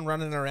want someone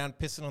running around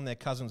pissing on their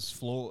cousin's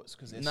floors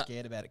because they're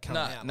scared about it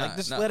coming out.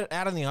 Just let it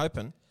out in the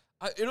open.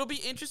 It'll be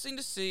interesting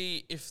to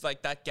see if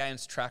that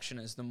gains traction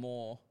as the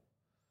more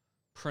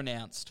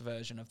pronounced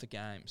version of the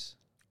games.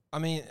 I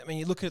mean,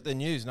 you look at the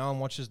news. No one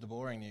watches the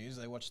boring news.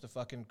 They watch the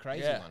fucking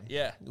crazy one.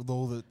 Yeah. With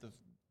all the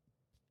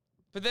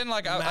But then,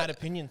 like, mad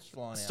opinions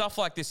flying stuff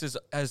like this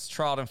has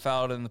trialed and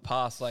failed in the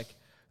past. Like,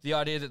 the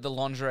idea that the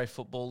lingerie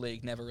football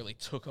league never really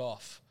took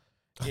off.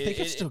 I think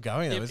it's still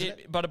going, though, isn't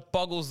it? But it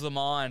boggles the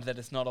mind that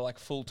it's not a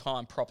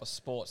full-time proper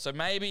sport. So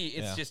maybe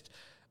it's just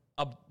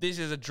this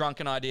is a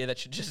drunken idea that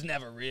should just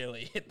never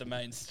really hit the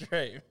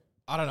mainstream.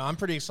 I don't know. I'm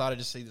pretty excited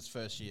to see this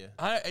first year.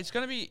 It's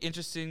going to be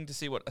interesting to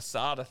see what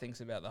Asada thinks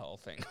about the whole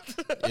thing.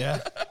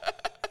 Yeah.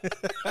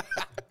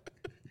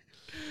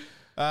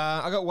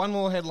 I got one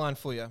more headline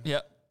for you.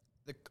 Yep.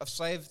 I've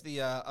saved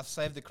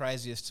the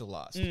craziest till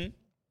last.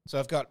 So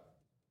I've got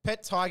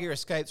pet tiger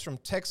escapes from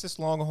Texas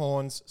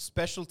Longhorns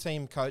special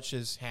team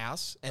coach's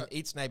house and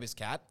eats neighbor's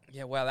cat.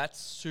 Yeah, wow, that's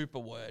super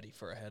wordy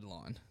for a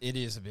headline. It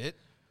is a bit.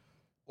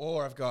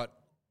 Or I've got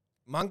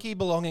monkey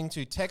belonging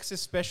to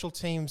Texas special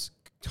teams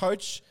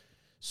coach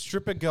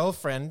stripper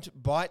girlfriend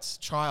bites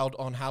child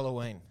on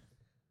Halloween.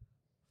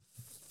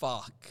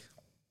 Fuck.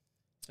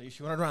 So if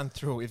you want to run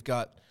through, we've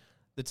got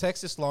the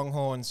Texas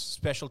Longhorns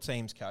special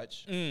teams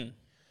coach.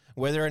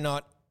 Whether or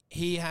not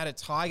he had a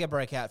tiger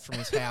break out from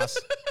his house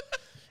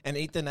and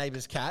eat the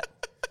neighbor's cat.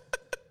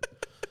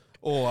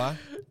 Or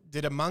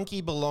did a monkey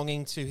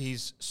belonging to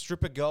his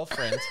stripper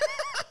girlfriend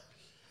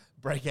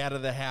break out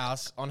of the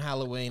house on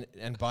Halloween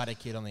and bite a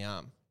kid on the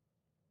arm?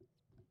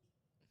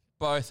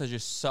 Both are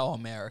just so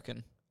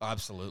American.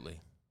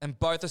 Absolutely. And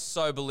both are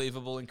so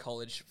believable in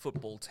college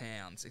football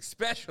towns,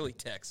 especially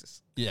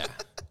Texas. Yeah,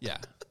 yeah.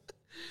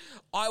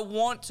 I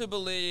want to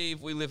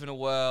believe we live in a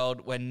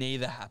world where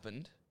neither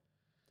happened.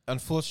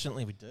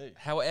 Unfortunately, we do.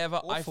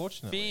 However, I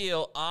fortunately.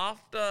 feel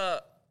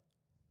after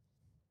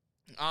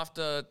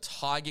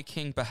Tiger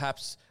King,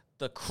 perhaps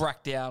the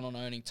crackdown on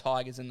owning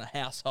tigers in the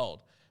household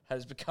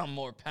has become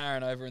more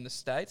apparent over in the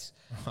States.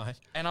 Right.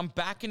 And I'm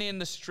backing in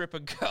the stripper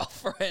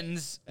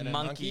girlfriend's And a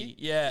monkey.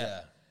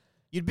 Yeah.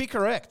 You'd be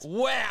correct.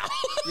 Wow.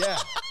 Yeah.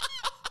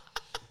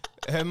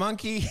 Her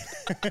monkey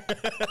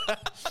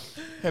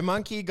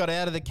got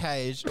out of the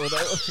cage. Or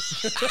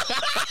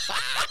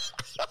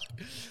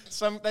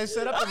they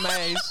set up a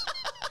maze.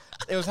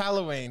 It was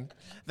Halloween.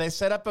 They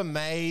set up a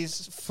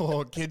maze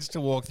for kids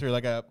to walk through,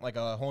 like a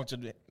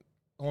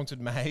haunted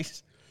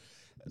maze.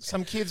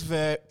 Some kids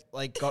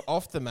got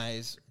off the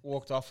maze,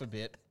 walked off a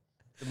bit.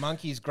 The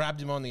monkeys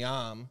grabbed him on the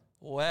arm,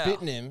 Wow.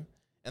 bitten him,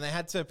 and they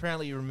had to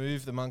apparently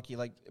remove the monkey.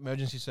 Like,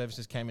 emergency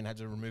services came in and had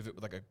to remove it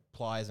with a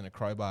pliers and a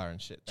crowbar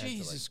and shit. They had to,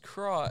 Jesus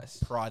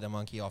Christ. pry the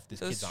monkey off this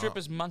So the kid's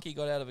stripper's monkey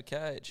got out of a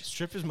cage. arm.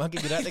 Stripper's monkey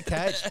got out of the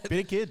cage. Bit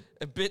of kid.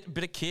 A bit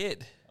of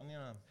kid. On the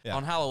arm. Yeah.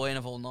 On Halloween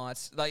of all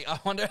nights. Like, I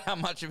wonder how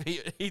much of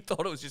he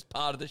thought it was just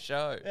part of the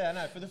show. Yeah,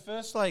 no. For the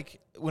first,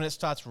 when it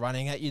starts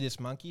running at you, this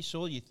monkey,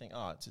 surely you think,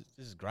 oh,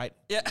 this is great.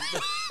 Yeah.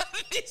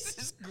 This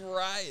is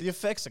great. The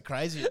effects are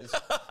crazy at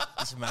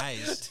this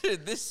maze.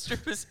 Dude, this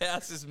stripper's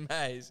house's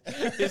maze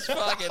is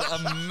fucking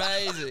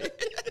amazing.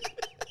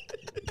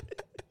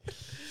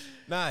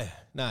 No,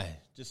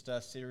 just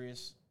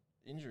serious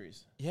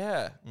injuries.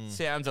 Yeah.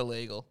 Sounds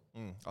illegal.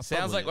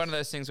 Sounds like one of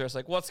those things where it's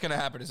like, what's going to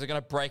happen? Is it going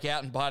to break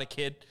out and bite a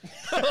kid?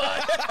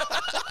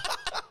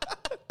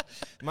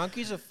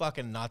 Monkeys are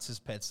fucking nuts as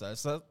pets, though.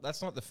 So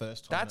that's not the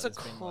first time. That's a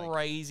there's been,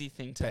 crazy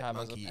thing to pet have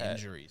as a monkey pet.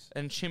 injuries.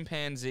 And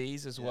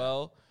chimpanzees as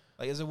well.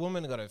 Like, there's a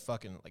woman who got her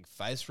fucking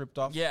face ripped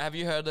off. Yeah, have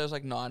you heard those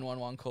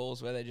 911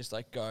 calls where they just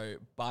go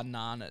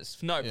bananas?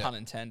 No pun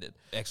intended.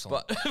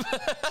 Excellent.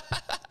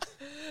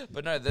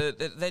 But no,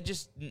 they're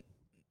just.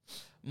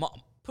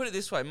 Put it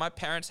this way: my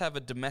parents have a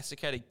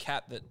domesticated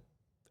cat that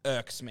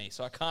irks me,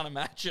 so I can't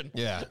imagine.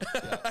 Yeah.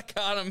 I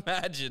can't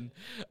imagine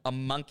a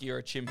monkey or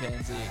a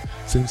chimpanzee.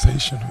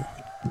 Sensational.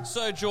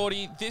 So,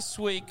 Geordie, this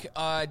week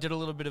I did a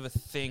little bit of a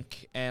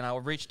think, and I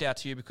reached out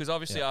to you because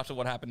obviously after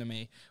what happened to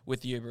me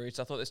with Uber Eats,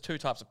 I thought there's two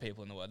types of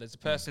people in the world. There's the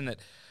person that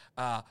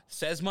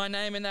says my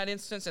name in that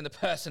instance, and the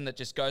person that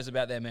just goes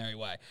about their merry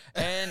way.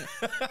 And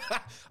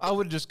I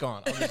would have just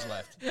gone. I would have just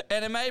left.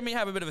 and it made me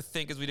have a bit of a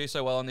think, as we do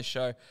so well on this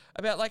show,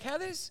 about how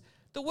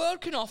the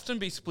world can often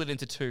be split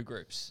into two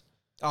groups.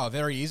 Oh,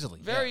 very easily.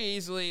 Very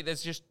easily.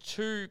 There's just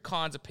two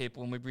kinds of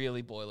people, and we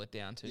really boil it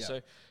down to. Yeah.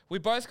 So we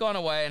both gone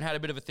away and had a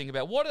bit of a think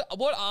about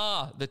what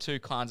are the two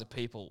kinds of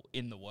people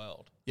in the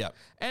world. Yeah.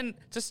 And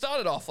to start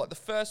it off, the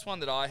first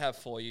one that I have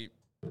for you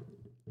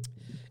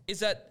is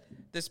that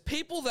there's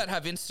people that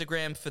have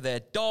Instagram for their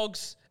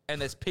dogs,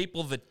 and there's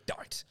people that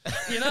don't.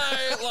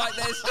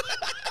 There's...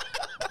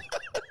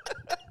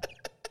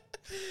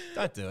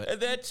 Don't do it.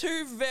 They're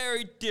two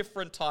very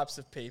different types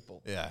of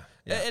people. Yeah.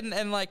 And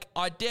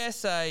I dare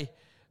say,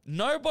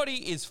 nobody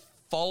is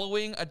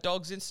following a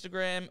dog's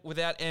Instagram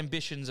without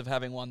ambitions of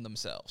having one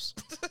themselves.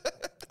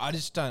 I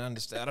just don't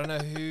understand. I don't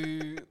know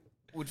who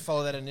would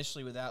follow that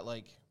initially without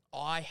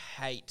I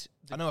hate...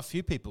 I know a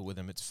few people with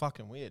them. It's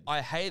fucking weird.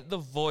 I hate the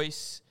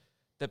voice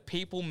that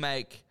people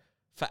make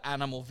for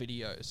animal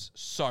videos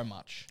so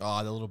much.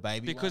 Oh, the little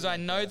baby Because one, I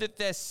know that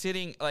they're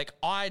sitting...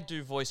 I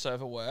do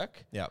voiceover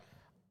work. Yeah.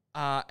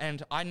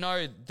 And I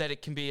know that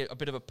it can be a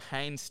bit of a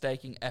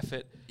painstaking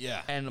effort.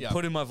 Yeah. And Yep.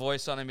 putting my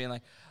voice on and being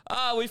like,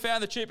 we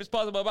found the cheapest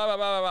possible, blah, blah,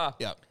 blah, blah, blah.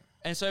 Yep.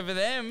 And so for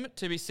them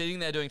to be sitting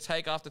there doing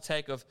take after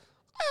take of,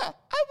 I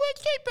want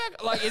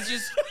feedback. Like, it's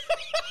just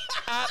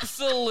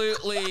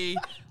absolutely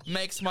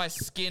makes my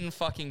skin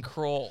fucking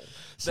crawl.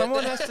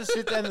 Someone has to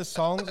sit there in the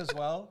songs as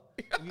well.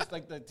 Use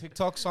like the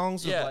TikTok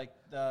songs Yeah. of like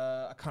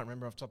I can't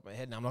remember off the top of my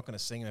head now. I'm not going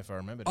to sing them if I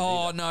remember.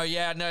 Oh, no,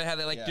 yeah, I know how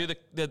they Yeah.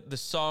 do the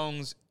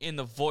songs in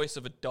the voice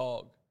of a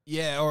dog.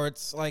 Yeah, or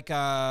it's like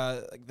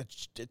the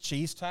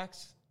cheese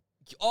tax.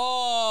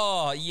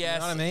 Oh, yes. You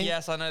know what I mean?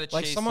 Yes, I know the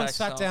Like cheese someone tax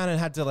sat song. down and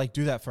had to like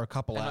do that for a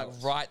couple and hours.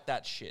 like write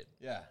that shit.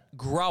 Yeah.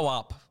 Grow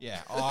up. Yeah.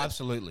 Oh,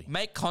 absolutely.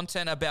 Make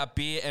content about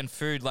beer and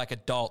food like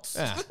adults.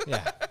 Yeah.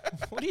 Yeah.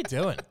 What are you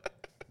doing?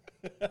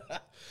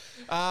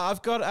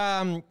 I've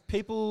got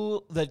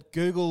people that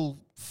Google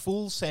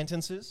full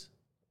sentences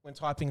when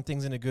typing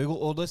things into Google,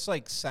 or just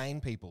like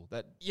sane people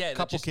that that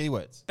couple just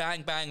keywords.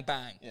 Bang, bang,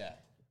 bang. Yeah.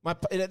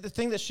 The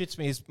thing that shits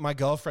me is my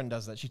girlfriend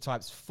does that. She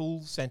types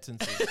full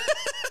sentences.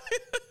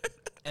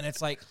 And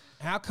it's like,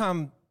 how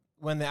come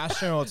when the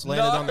astronauts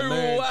landed on the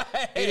moon, way.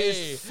 it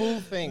is full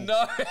thing?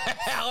 No,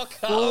 how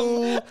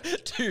come?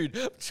 Dude,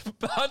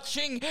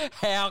 punching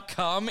how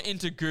come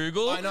into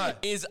Google I know.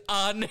 is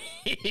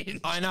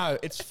unhinged. I know,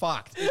 it's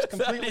fucked. It's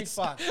completely is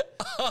fucked.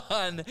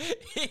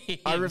 Unhinged.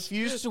 I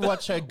refuse to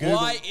watch her Google.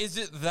 Why is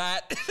it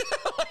that?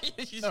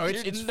 You No,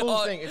 it's do full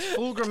not- thing. It's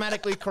full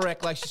grammatically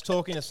correct, like she's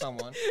talking to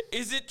someone.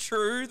 Is it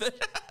true that?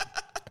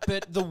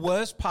 But the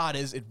worst part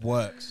is it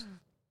works.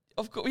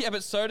 Of course, yeah,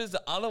 but so does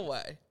the other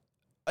way.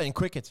 And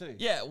quicker too.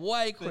 Yeah,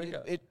 way But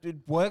quicker. it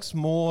works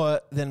more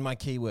than my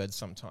keywords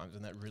sometimes,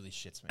 and that really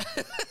shits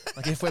me.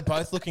 Like if we're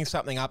both looking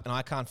something up and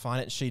I can't find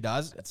it and she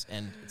does, it's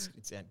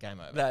game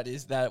over.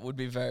 That would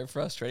be very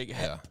frustrating.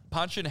 Yeah.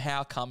 Punching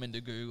how come into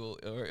Google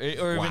or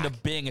even Whack. into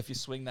Bing if you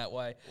swing that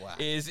way Whack.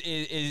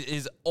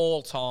 is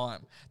all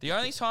time. The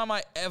only time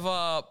I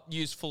ever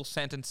use full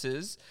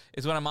sentences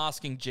is when I'm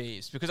asking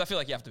Jeeves, because I feel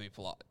like you have to be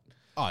polite.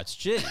 Oh, it's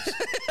Jeeves.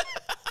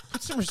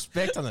 Put some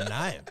respect on the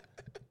name.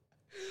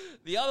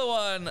 The other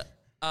one,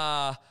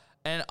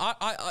 and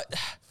I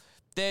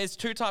there's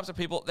two types of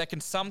people that can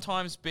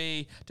sometimes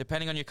be,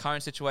 depending on your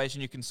current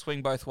situation, you can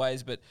swing both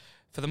ways, but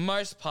for the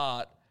most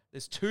part,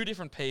 there's two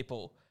different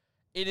people.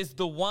 It is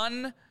the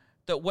one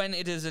that when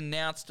it is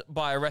announced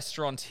by a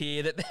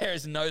restaurateur that there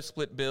is no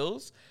split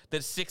bills,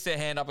 that sticks their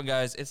hand up and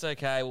goes, it's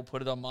okay, we'll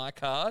put it on my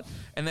card.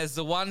 And there's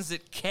the ones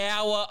that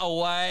cower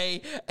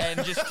away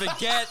and just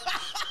forget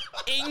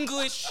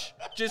English,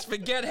 just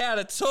forget how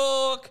to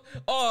talk.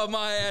 Oh,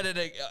 my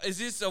editor,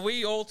 are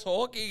we all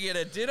talking at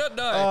a dinner?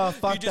 No. Oh,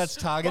 fuck, You just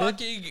that's targeted.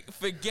 fucking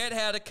forget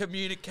how to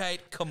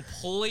communicate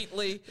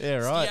completely. Yeah,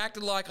 right. You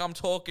acted like I'm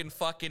talking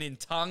fucking in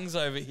tongues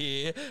over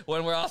here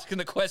when we're asking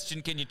the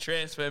question, can you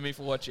transfer me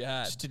for what you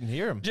had? Just didn't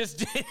hear him.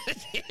 Just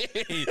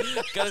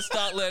gotta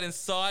start learning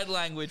side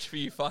language for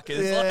you fuckers.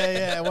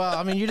 Yeah. Well,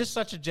 I mean, you're just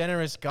such a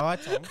generous guy,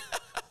 Tom.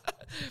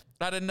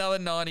 I had another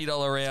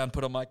 $90 round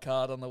put on my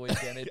card on the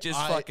weekend. It just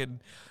I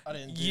didn't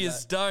do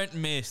yous don't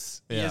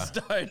miss. Yeah. Yous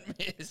don't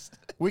miss.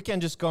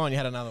 Weekend just gone. You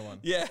had another one.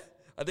 Yeah,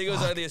 I think it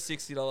was only a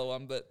 $60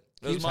 one, but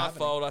it was Keeps my happening.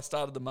 fault. I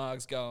started the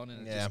margs going,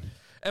 and Yeah.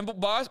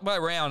 by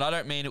round, I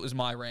don't mean it was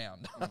my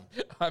round.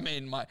 I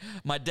mean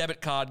my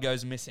debit card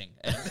goes missing.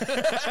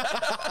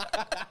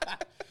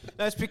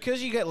 No, it's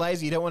because you get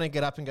lazy. You don't want to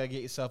get up and go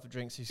get yourself a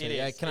drink. So you say, It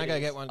 "Yeah, is, can I it go is.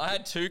 get one?" I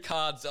had two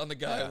cards on the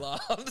go Yeah.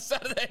 on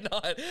Saturday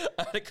night.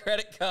 I had a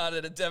credit card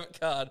and a debit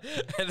card,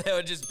 and they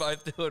were just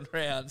both doing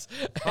rounds.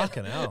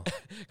 Fucking hell.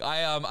 I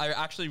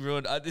actually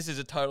ruined. This is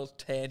a total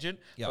tangent,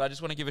 Yep. but I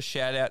just want to give a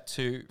shout out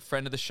to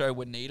friend of the show,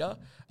 Juanita,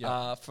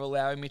 Yep. for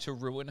allowing me to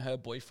ruin her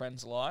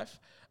boyfriend's life.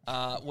 she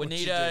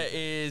Juanita do?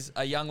 is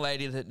a young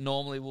lady that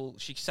normally will.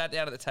 She sat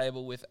down at the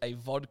table with a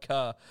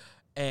vodka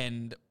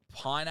and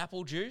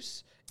pineapple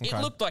juice. It Okay.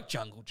 looked like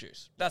jungle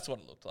juice. That's what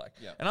it looked like.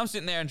 Yep. And I'm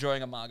sitting there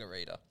enjoying a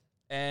margarita.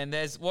 And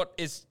there's what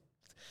is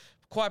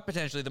quite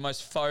potentially the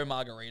most faux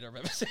margarita I've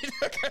ever seen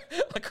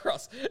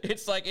across.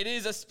 It's like, it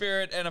is a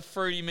spirit and a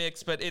fruity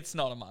mix, but it's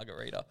not a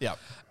margarita. Yep.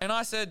 And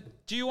I said,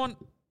 do you want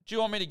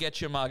me to get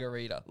you a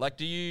margarita? Like,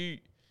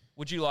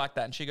 would you like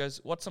that? And she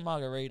goes, what's a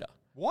margarita?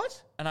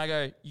 What? And I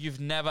go, you've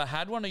never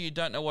had one, or you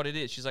don't know what it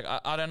is? She's like,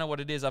 I don't know what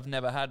it is. I've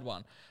never had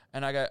one.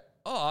 And I go,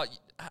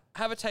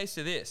 have a taste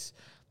of this.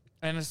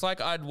 And it's like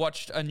I'd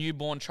watched a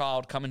newborn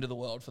child come into the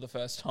world for the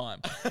first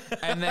time.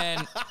 And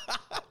then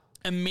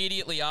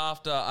immediately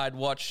after, I'd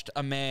watched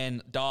a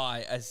man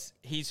die as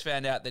he's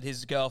found out that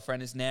his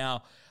girlfriend is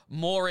now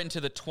more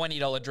into the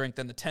 $20 drink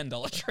than the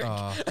 $10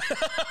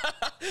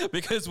 drink.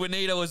 Because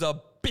Juanita was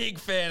a big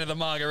fan of the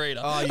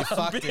margarita. Oh, you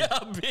fucked him.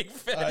 A big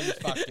fan. Oh, you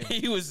fucked him.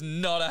 He was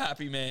not a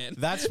happy man.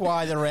 That's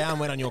why the round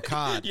went on your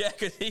card. Yeah,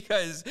 because he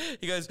goes,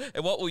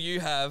 and what will you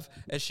have?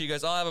 And she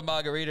goes, I'll have a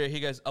margarita. He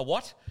goes, a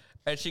what?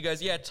 And she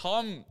goes, yeah,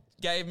 Tom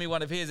gave me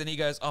one of his. And he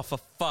goes, oh, for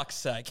fuck's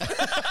sake.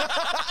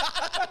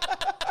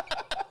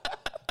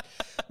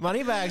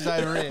 Money bags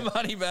over here.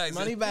 Money bags.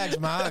 Money bags,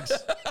 mugs.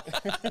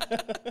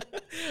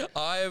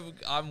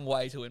 I'm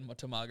way too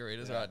into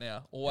margaritas right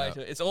now. Way too.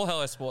 It's all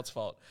Hello Sports'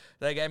 fault.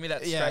 They gave me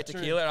that straight true.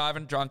 tequila, and I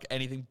haven't drunk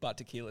anything but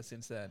tequila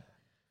since then.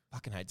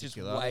 Fucking hate Just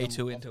tequila. way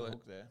too into it.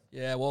 There.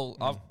 Yeah, well,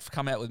 I've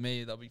come out with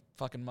me. There'll be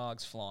fucking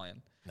margs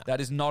flying. No.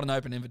 That is not an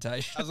open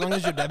invitation. As long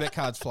as your debit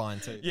card's flying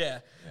too. Yeah.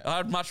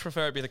 I'd much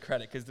prefer it be the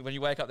credit, because when you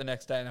wake up the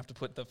next day and have to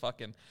put the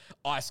fucking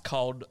ice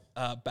cold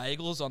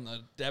bagels on the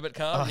debit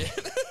card.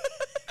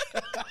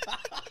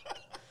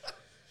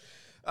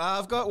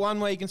 I've got one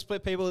where you can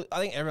split people. I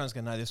think everyone's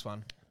going to know this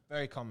one.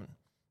 Very common.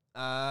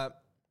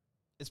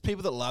 It's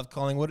people that love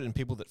Collingwood and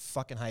people that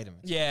fucking hate them.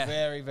 Yeah.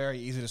 Very, very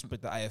easy to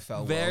split the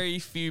AFL Very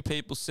few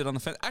people sit on the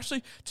fence.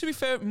 Actually, to be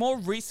fair, more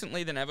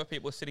recently than ever,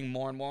 people are sitting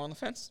more and more on the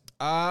fence.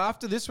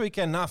 After this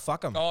weekend, nah,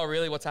 fuck them. Oh,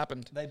 really? What's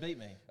happened? They beat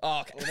me.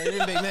 Oh, okay. Well, they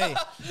didn't beat me.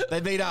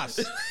 They beat us.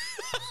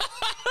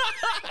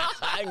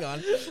 Hang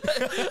on.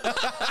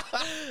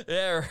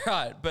 Yeah,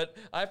 right. But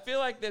I feel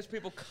like there's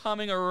people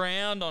coming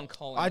around on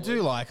Collingwood. I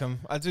do like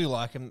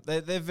them.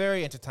 They're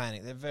very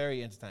entertaining.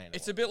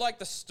 It's a bit like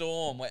the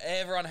Storm, where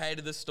everyone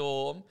hated the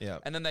Storm,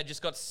 and then they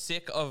just got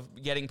sick of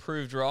getting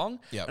proved wrong,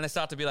 and they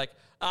start to be like,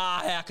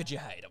 how could you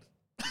hate them?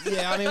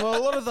 Yeah, I mean, well,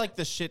 a lot of like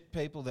the shit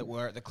people that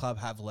were at the club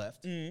have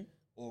left,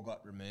 or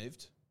got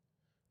removed,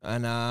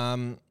 and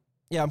I'm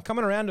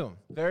coming around to them.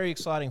 Very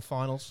exciting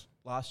finals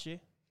last year.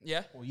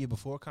 Yeah. Or year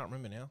before, I can't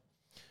remember now.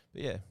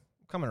 But yeah,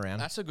 coming around.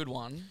 That's a good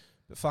one.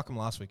 But fuck them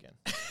last weekend.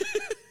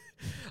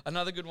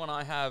 Another good one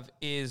I have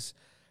is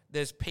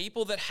there's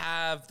people that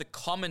have the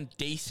common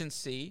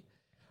decency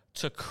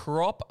to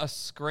crop a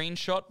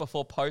screenshot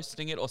before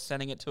posting it or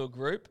sending it to a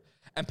group,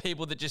 and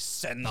people that just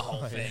send the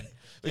whole thing.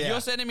 If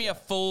you're sending me a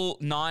full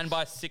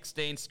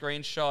 9:16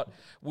 screenshot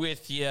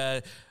with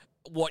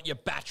what your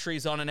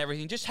battery's on and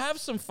everything, just have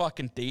some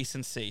fucking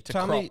decency to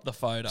crop the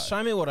photo.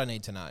 Show me what I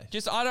need to know.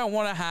 I don't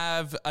want to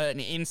have an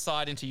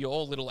insight into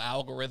your little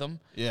algorithm.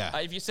 Yeah.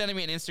 If you're sending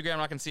me an Instagram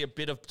and I can see a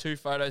bit of 2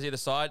 photos either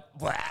side,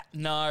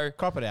 no.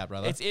 Crop it out,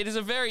 brother. It is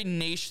a very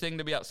niche thing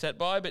to be upset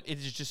by, but it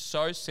is just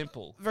so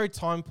simple. Very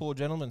time-poor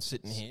gentleman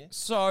sitting here.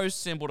 So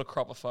simple to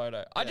crop a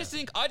photo. I just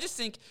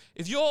think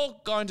if you're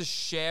going to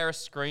share a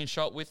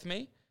screenshot with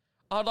me,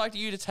 I'd like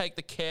you to take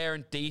the care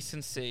and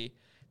decency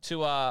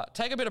to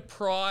take a bit of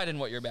pride in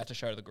what you're about to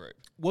show to the group.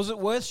 Was it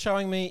worth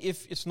showing me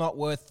if it's not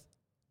worth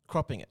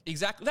cropping it?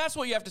 Exactly. That's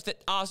what you have to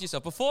ask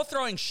yourself. Before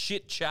throwing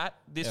shit chat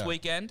this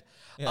weekend,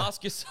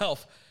 ask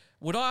yourself,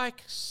 would I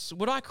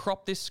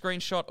crop this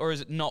screenshot, or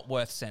is it not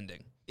worth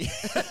sending?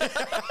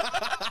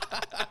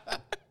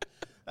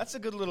 That's a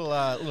good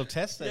little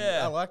test there.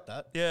 Yeah. I like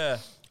that. Yeah.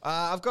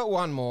 I've got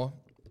one more.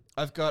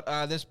 I've got,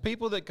 there's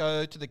people that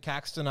go to the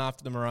Caxton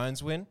after the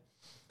Maroons win.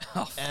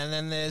 And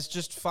then there's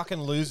just fucking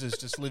losers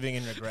just living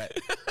in regret.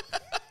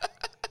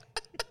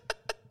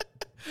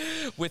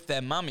 With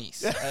their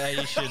mummies.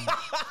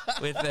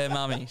 With their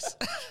mummies.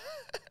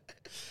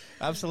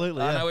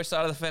 Absolutely. I know which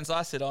side of the fence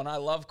I sit on. I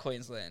love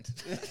Queensland.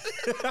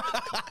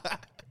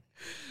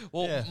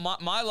 Well,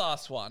 my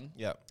last one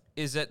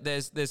is that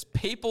there's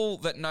people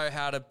that know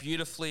how to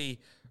beautifully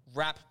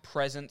wrap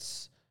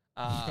presents,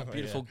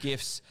 beautiful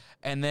gifts,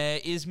 and there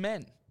is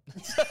men.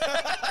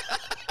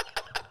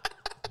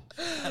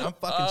 I'm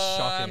fucking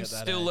shocking I'm at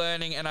that. still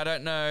learning, and I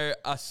don't know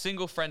a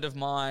single friend of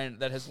mine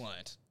that has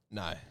learned.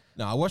 No,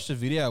 I watched a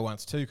video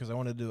once too because I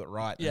wanted to do it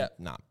right. Yeah.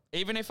 No.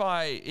 Even if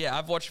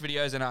I've watched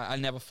videos and I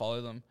never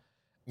follow them.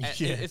 And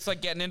it's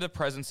like getting into the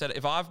present set.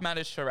 If I've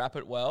managed to wrap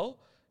it well,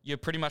 you're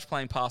pretty much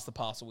playing pass the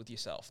parcel with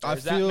yourself.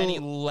 There's that many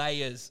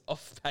layers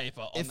of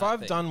paper on if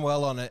I've done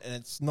well on it and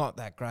it's not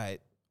that great,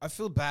 I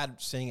feel bad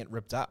seeing it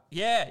ripped up.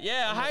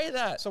 Yeah, I hate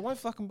that. So why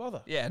fucking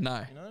bother? Yeah,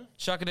 no. You know?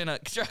 Chuck it in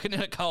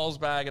a Coles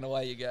bag and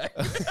away you go.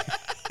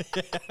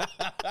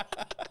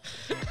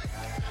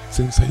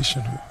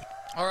 Sensational.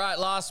 All right,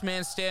 last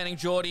man standing,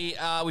 Geordie.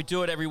 We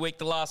do it every week.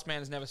 The last man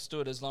has never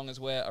stood. As long as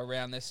we're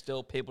around, there's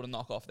still people to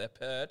knock off their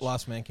perch.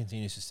 Last man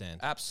continues to stand.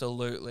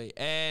 Absolutely.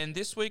 And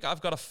this week I've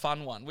got a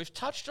fun one. We've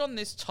touched on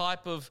this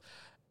type of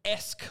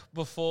esque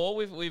before.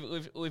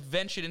 We've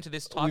ventured into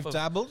this type of...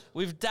 dabbled?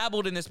 We've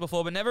dabbled in this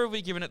before, but never have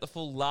we given it the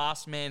full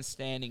last man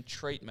standing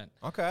treatment.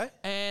 Okay.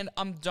 And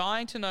I'm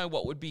dying to know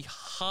what would be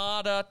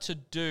harder to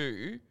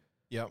do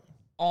Yep.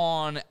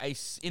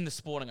 in the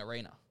sporting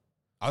arena.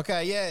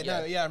 Okay,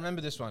 I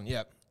remember this one.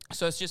 Yep.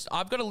 So it's just,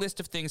 I've got a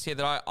list of things here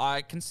that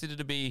I consider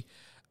to be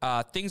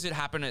things that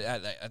happen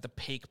at the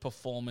peak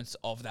performance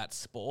of that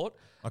sport.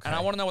 Okay. And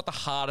I want to know what the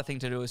harder thing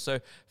to do is. So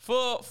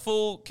for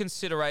full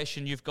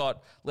consideration, you've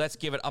got, let's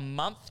give it a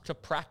month to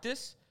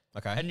practice.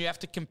 Okay. And you have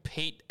to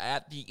compete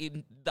at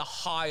the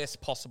highest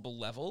possible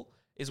level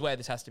is where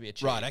this has to be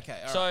achieved. Right, okay.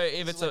 All so right.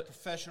 if This it's is like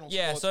professional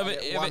sports, so I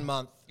get 1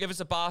 month. If it's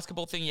a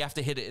basketball thing, you have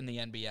to hit it in the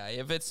NBA.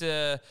 If it's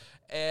a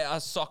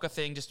soccer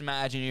thing, just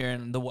imagine you're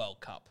in the World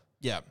Cup.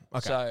 Yeah.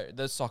 Okay. So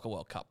the Soccer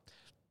World Cup.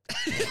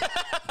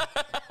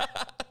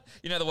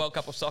 You know the World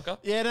Cup of soccer?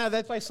 Yeah, no,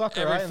 they play soccer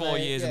Every right? 4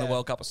 years in the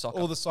World Cup of soccer.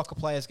 All the soccer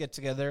players get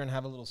together and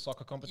have a little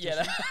soccer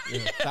competition. Yeah,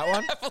 That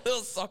one? have a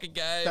little soccer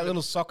game. That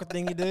little soccer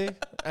thing you do?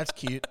 That's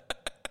cute.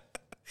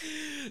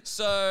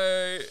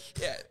 So,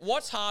 yeah,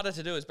 what's harder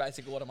to do is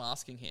basically what I'm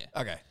asking here.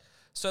 Okay.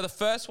 So the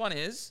first one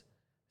is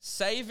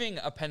saving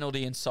a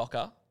penalty in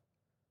soccer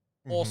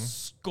or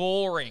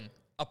scoring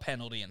a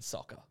penalty in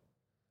soccer.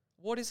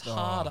 What is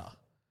harder?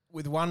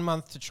 With 1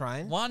 month to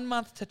train? 1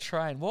 month to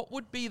train. What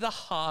would be the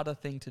harder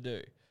thing to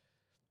do?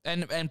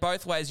 And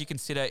both ways you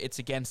consider it's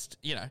against,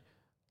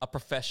 a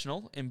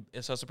professional.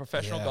 So it's a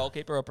professional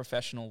goalkeeper or a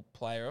professional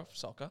player of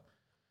soccer.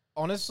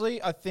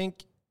 Honestly, I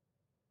think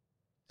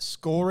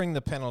scoring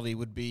the penalty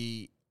would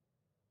be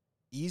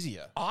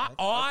easier.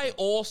 I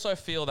also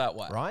feel that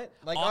way. Right?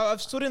 Like,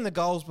 I've stood in the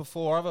goals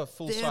before. I have a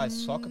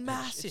full-size soccer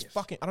massive. pitch. It's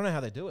fucking... I don't know how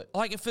they do it.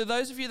 Like, for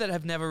those of you that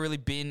have never really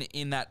been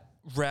in that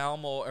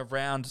realm or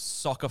around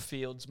soccer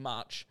fields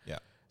much,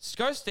 just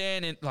go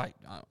stand in,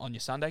 on your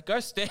Sunday, go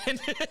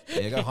stand...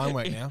 Yeah, go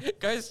homework now.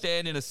 Go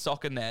stand in a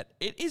soccer net.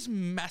 It is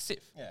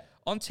massive. Yeah.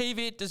 On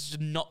TV, it does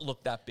not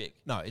look that big.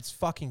 No, it's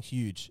fucking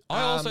huge.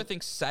 I also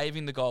think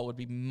saving the goal would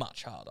be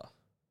much harder.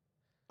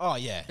 Oh,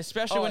 yeah.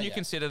 Especially when you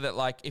consider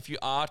that, if you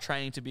are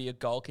training to be a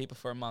goalkeeper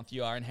for a month,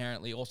 you are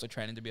inherently also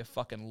training to be a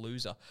fucking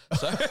loser.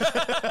 So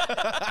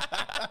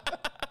that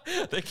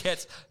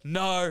gets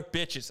no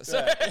bitches.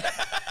 So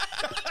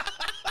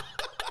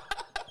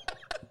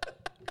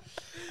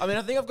I mean,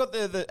 I think I've got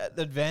the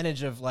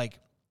advantage of,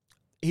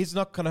 he's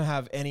not going to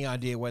have any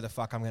idea where the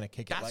fuck I'm going to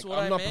kick it. That's what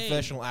I'm not mean.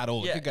 professional at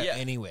all. It could go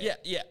anywhere.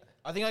 Yeah.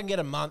 I think I can get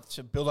a month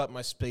to build up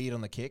my speed on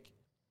the kick.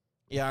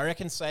 Yeah, I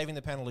reckon saving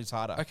the penalty is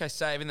harder. Okay,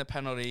 saving the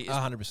penalty is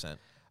 100%.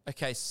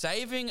 Okay,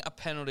 saving a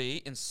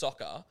penalty in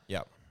soccer.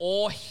 Yep.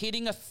 Or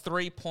hitting a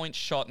 3-point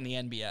shot in the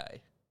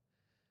NBA.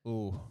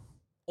 Ooh.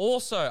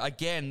 Also,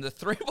 again, the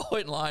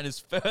 3-point line is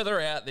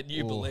further out than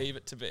you believe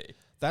it to be.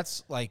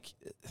 That's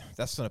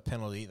that's not a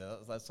penalty either.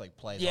 That's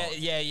plays on.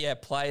 Yeah.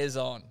 Players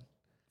on.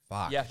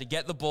 Fuck. You have to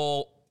get the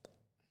ball.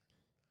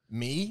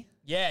 Me?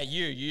 Yeah,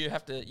 you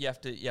have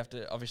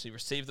to obviously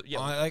receive the.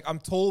 Yeah, I'm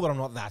tall, but I'm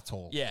not that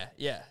tall. yeah.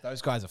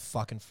 Those guys are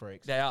fucking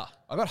freaks. They are.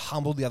 I got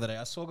humbled the other day.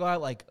 I saw a guy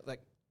like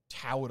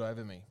towered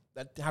over me.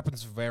 That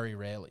happens very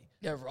rarely.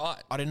 Yeah,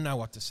 right. I didn't know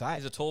what to say.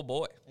 He's a tall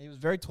boy. He was a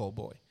very tall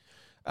boy.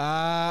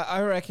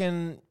 I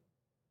reckon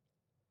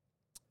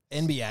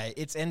NBA.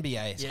 It's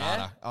NBA. It's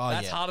harder. Oh,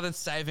 That's harder than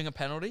saving a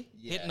penalty.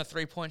 Yeah. Hitting a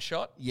 3-point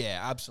shot.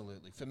 Yeah,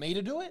 absolutely. For me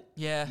to do it?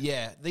 Yeah.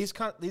 Yeah. These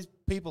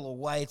people are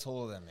way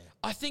taller than me.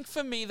 I think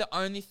for me the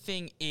only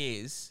thing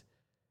is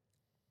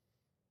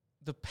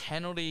the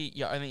penalty.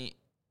 You only.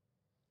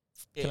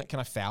 Can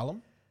I foul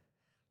him?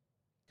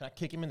 Can I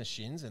kick him in the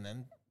shins and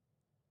then?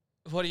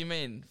 What do you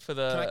mean for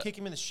the? Can I kick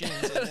him in the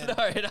shins? And then...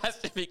 No, it has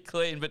to be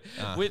clean. But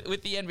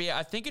with the NBA,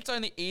 I think it's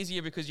only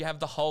easier because you have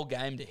the whole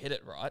game to hit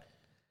it, right?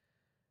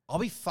 I'll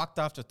be fucked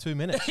after 2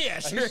 minutes. Yeah,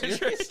 true.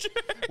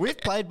 We've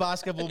played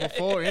basketball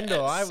before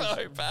indoor. I was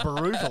so bad.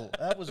 brutal.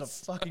 That was a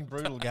fucking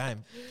brutal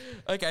game.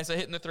 Okay, so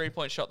hitting the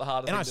 3-point shot, the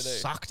harder And thing I to do.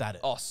 sucked at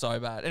it. Oh, so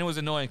bad. And it was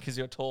annoying because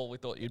you're tall. We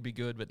thought you'd be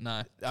good, but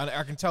no.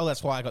 I can tell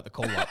that's why I got the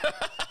call up.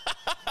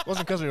 It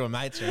wasn't because we were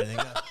mates or anything.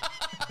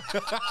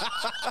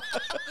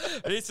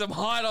 I need some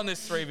height on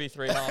this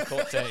 3v3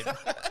 half-court team.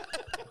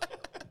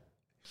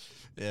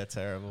 Yeah,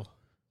 terrible.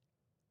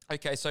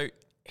 Okay, so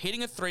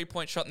hitting a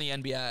 3-point shot in the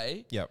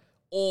NBA Yep.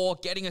 or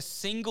getting a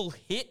single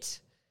hit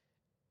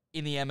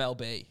in the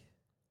MLB.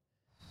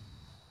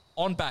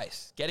 On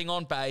base. Getting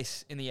on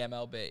base in the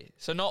MLB.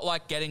 So not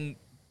like getting,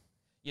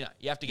 you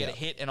have to get a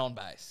hit and on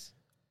base.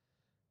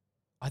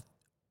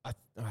 I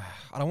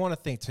don't want to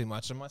think too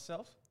much of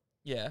myself,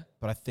 Yeah.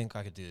 but I think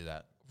I could do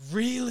that.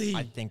 Really?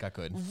 I think I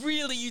could.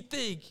 Really, you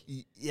think?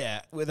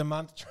 Yeah, with a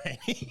month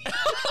training.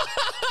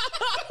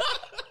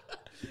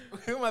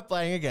 Who am I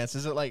playing against?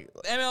 Is it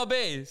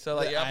MLB. So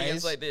The you're up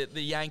against A's?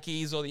 the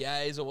Yankees or the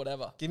A's or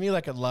whatever. give me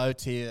a low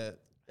tier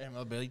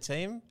MLB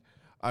team?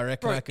 I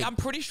reckon Bro, I could. I'm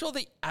pretty sure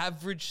the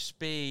average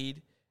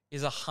speed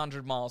is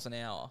 100 miles an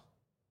hour.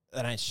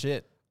 That ain't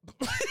shit.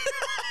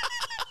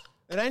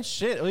 It ain't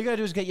shit. All you gotta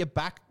do is get your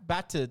bat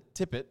to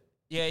tip it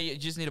Yeah, you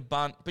just need a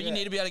bunt. But you Yeah.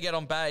 need to be able to get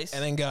on base.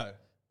 and then go.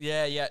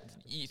 Yeah.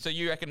 So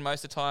you reckon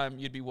most of the time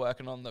you'd be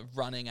working on the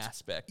running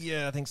aspect.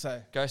 Yeah, I think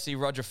so. Go see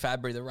Roger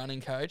Fabry, the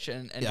running coach,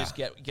 and Yeah. just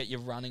get your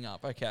running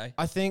up. Okay.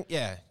 I think,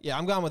 yeah,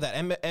 I'm going with that.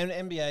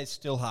 NBA is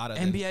still harder.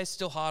 than- NBA is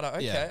still harder.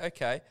 Okay, Yeah.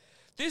 okay.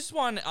 This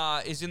one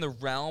is in the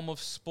realm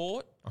of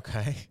sport,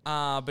 Okay.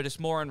 but it's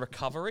more in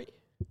recovery.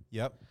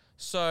 Yep.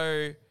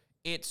 So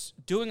it's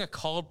doing a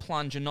cold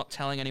plunge and not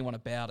telling anyone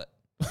about it.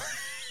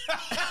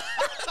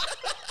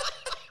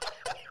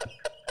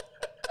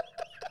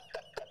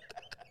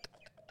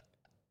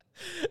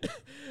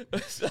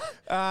 Because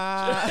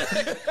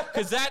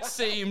that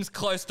seems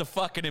close to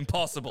fucking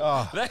impossible.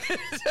 Oh.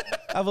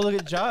 Have a look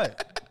at Joe.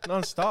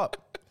 Non-stop.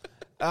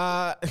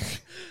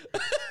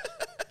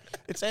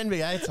 It's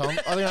NBA, Tom.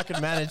 I think I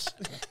can manage.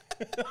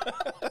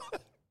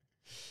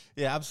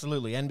 Yeah,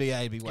 absolutely.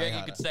 NBA would be You way reckon you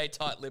harder. could stay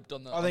tight-lipped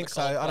on the I think the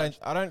so. cold I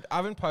plunge?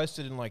 haven't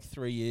posted in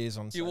 3 years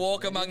on You social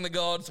walk media. among the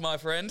gods, my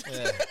friend.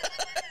 Yeah.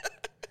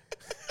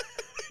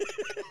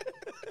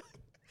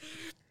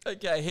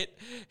 Okay,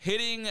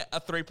 hitting a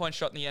 3-point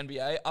shot in the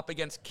NBA up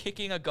against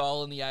kicking a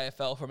goal in the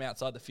AFL from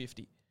outside the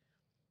 50.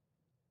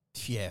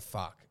 Yeah,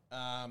 fuck.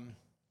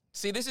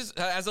 See, this is,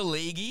 as a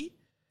leaguey,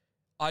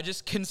 I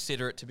just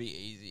consider it to be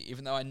easy,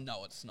 even though I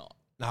know it's not.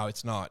 No,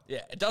 it's not.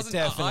 Yeah, it doesn't.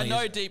 definitely I know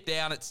isn't. deep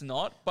down it's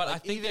not, but I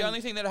think the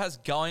only thing that it has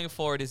going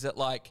for it is that,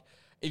 like,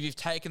 if you've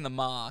taken the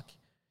mark,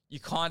 you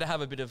kind of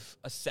have a bit of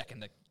a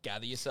second to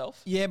gather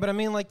yourself. Yeah, but I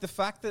mean, like, the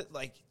fact that,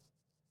 like,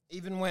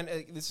 even when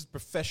this is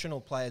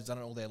professional players done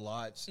it all their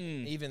lives,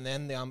 even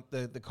then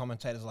the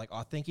commentators are like,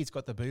 I think he's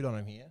got the boot on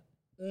him here.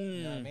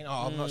 You know what I mean?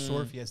 I'm not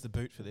sure if he has the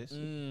boot for this.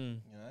 You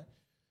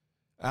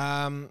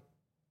know?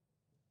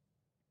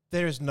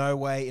 There is no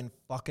way in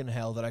fucking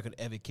hell that I could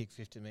ever kick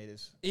 50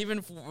 meters.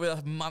 Even with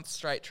a month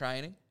straight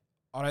training?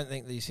 I don't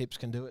think these hips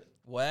can do it.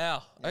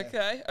 Wow. Yeah.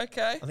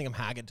 Okay. I think I'm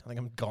haggard. I think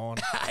I'm gone.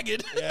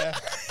 Haggard. Yeah.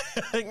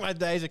 I think my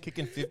days of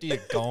kicking 50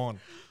 are gone.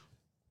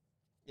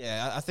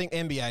 Yeah, I think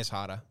NBA's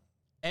harder.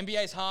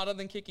 NBA's harder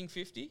than kicking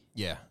 50?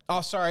 Yeah.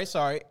 Oh, sorry.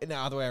 No,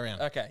 other way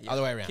around. Okay. Yeah.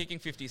 Other way around. Kicking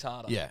 50 is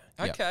harder. Yeah.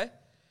 Okay.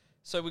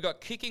 So we got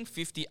kicking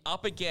 50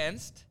 up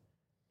against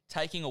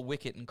taking a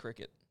wicket in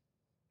cricket.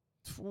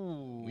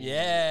 Ooh.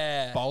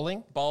 Yeah.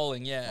 Bowling?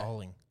 Bowling, yeah.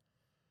 Bowling.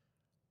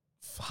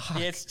 Fuck.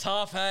 Yeah, it's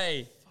tough,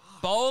 hey.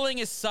 Bowling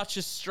is such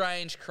a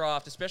strange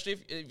craft, especially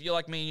if you're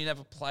like me and you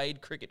never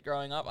played cricket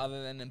growing up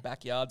other than in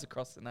backyards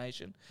across the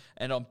nation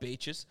and on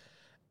beaches.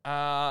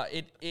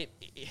 And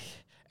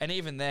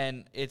even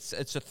then, it's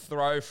a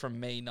throw from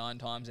me 9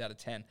 times out of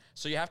 10.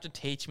 So you have to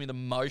teach me the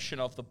motion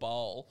of the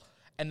bowl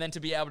and then to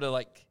be able to,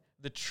 like,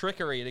 the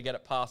trickery to get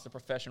it past a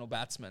professional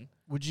batsman.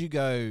 Would you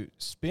go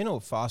spin or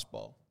fast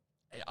bowl?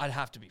 I'd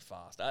have to be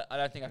fast. I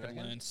don't think I could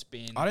learn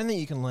spin. I don't think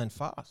you can learn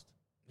fast.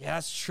 Yeah,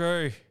 that's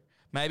true.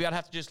 Maybe I'd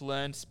have to just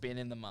learn spin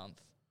in the month.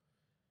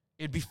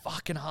 It'd be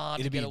fucking hard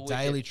It'd to be get a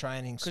daily wicket.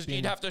 training. Because Spin.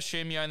 you'd have to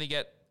assume you only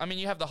get... I mean,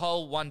 you have the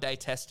whole one-day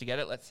test to get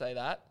it, let's say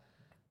that.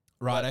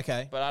 Right, But-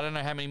 okay. But I don't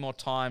know how many more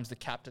times the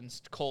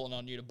captain's calling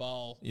on you to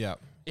bowl. Yeah.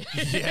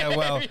 Yeah,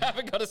 well. You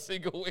haven't got a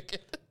single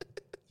wicket.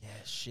 Yeah,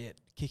 shit.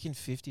 Kicking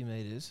 50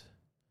 meters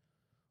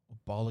or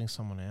bowling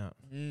someone out.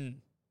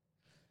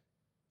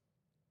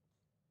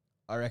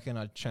 I reckon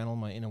I'd channel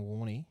my inner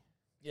Warnie.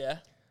 Yeah.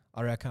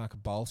 I reckon I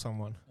could bowl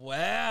someone.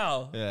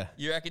 Wow. Yeah.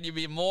 You reckon you'd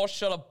be more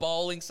shot of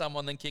bowling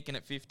someone than kicking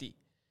at 50?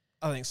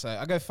 I think so.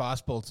 I go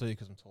fastball too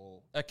because I'm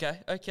tall. Okay.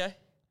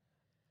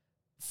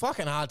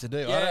 Fucking hard to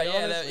do.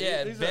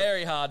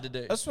 Very hard to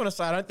do. I just want to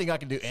say I don't think I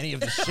can do any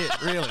of this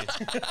shit, really,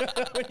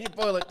 when you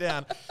boil it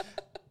down.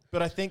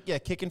 But I think,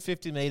 kicking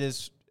 50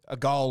 meters, a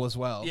goal as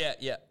well. Yeah.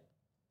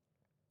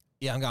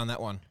 Yeah, I'm going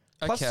that one.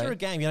 Plus, Okay. through a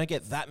game, you don't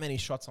get that many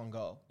shots on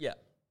goal. Yeah.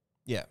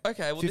 Yeah.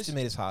 Okay, well, 50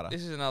 meters harder.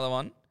 This is another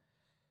one.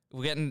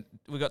 We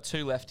got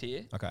 2 left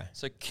here. Okay.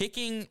 So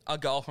kicking a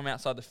goal from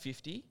outside the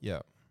 50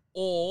 Yeah.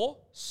 or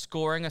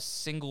scoring a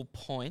single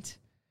point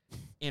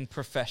in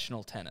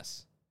professional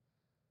tennis.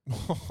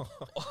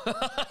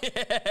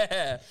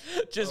 Yeah.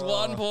 Just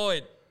 1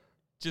 point.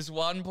 Just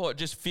 1 point.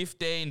 Just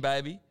 15,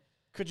 baby.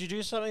 Could you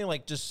do something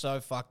like just so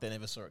fucked they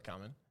never saw it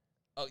coming?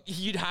 Oh,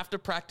 you'd have to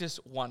practice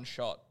 1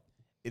 shot.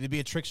 It'd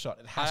be a trick shot.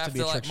 It I has to have be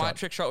to, a trick my shot.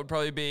 trick shot would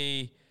probably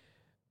be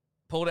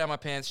pull down my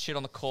pants, shit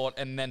on the court,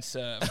 and then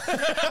serve.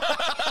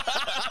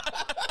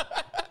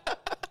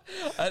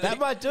 That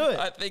might do it.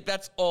 I think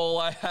that's all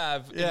I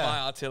have in Yeah. my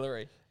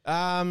artillery.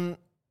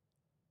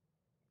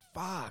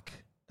 Fuck.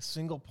 A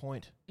single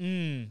point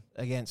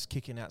against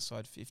kicking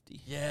outside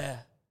 50. Yeah.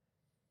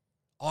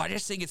 Oh, I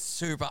just think it's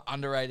super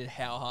underrated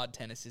how hard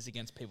tennis is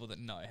against people that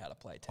know how to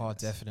play tennis. Oh,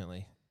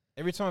 definitely.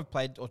 Every time I've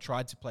played or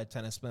tried to play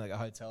tennis, been like a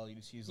hotel, you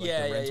just use like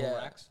the rental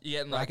racks. You're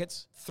getting like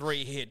rackets.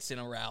 3 hits in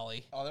a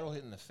rally. Oh, they're all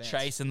hitting the fence.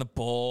 Chasing the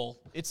ball.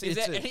 It's is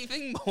there a-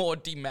 anything more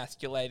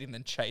demasculating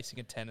than chasing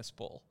a tennis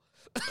ball?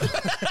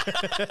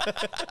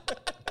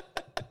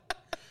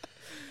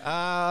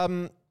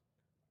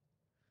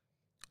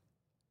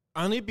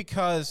 Only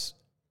because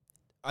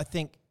I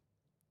think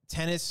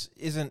tennis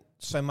isn't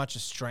so much a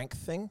strength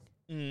thing.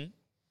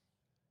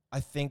 I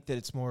think that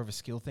it's more of a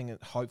skill thing.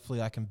 And hopefully,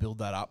 I can build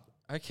that up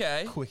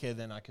Okay. quicker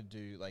than I could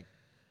do like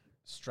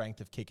strength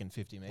of kicking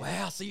 50 meters.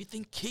 Wow, so you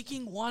think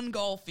kicking 1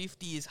 goal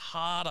 50 is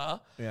harder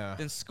Yeah.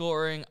 than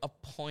scoring a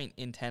point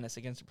in tennis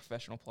against a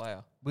professional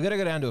player? We got to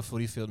go down to a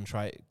footy field and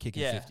try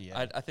kicking 50.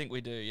 Yeah. I think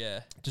we do,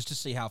 yeah. Just to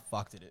see how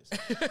fucked it is.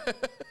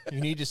 You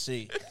need to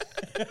see.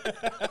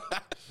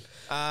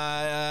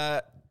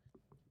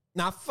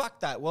 Nah,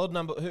 fuck that. World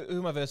number. Who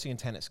am I versing in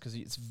tennis? Because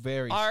it's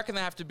very. I reckon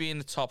they have to be in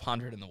the top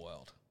 100 in the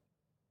world.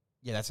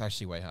 Yeah, that's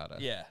actually way harder.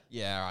 Yeah.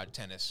 Yeah, all right,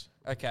 tennis.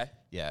 Okay.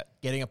 Yeah,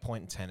 getting a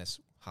point in tennis,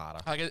 harder.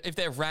 Like if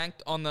they're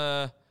ranked on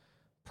the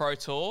Pro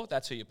Tour,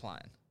 that's who you're playing.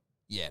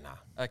 Yeah, nah.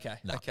 Okay.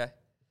 No. Okay.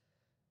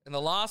 And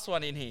the last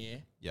one in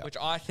here, Yeah. which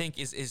I think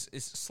is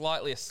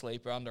slightly a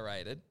sleeper,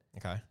 underrated,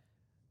 Okay.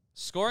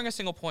 scoring a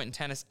single point in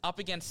tennis up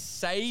against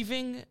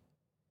saving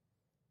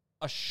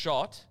a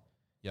shot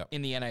Yep.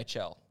 in the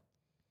NHL.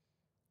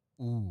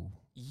 Ooh.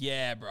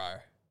 Yeah, bro.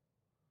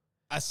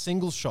 A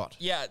single shot.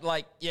 Yeah,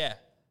 yeah.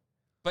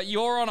 But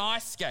you're on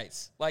ice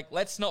skates. Like,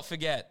 let's not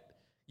forget.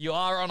 You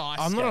are on ice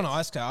skates. I'm not on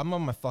ice skate. I'm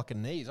on my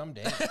fucking knees. I'm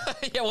down.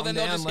 Yeah, well, then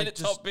they'll down, just like, hit it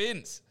just- top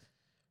bins.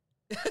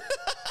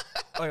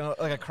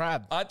 like a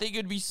crab. I think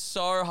it'd be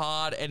so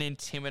hard and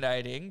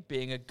intimidating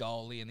being a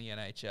goalie in the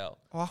NHL.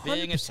 Oh,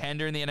 being a 100%.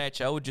 tender in the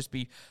NHL would just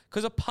be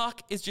because a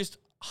puck is just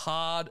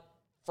hard,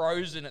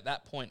 frozen at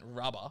that point,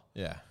 rubber,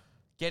 Yeah.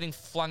 getting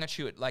flung at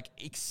you at like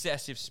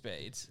excessive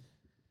speeds.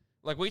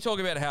 Like we talk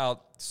about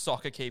how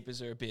soccer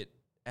keepers are a bit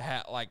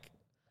like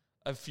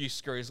a few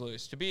screws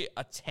loose. To be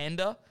a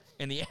tender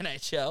in the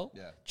NHL,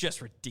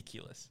 just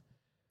ridiculous.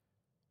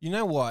 You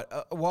know what?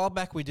 A while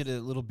back we did a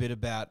little bit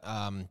about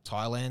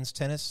Thailand's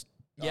tennis.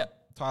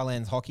 Yep.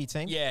 Thailand's hockey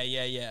team. Yeah.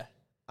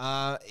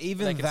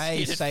 Even can they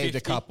skid at saved 50.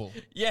 a couple.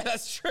 Yeah,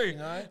 that's true.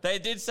 know? They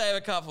did save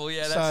a couple.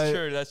 Yeah, So, that's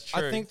true. That's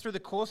true. I think through the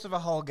course of a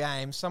whole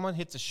game, someone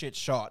hits a shit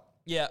shot.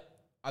 Yeah.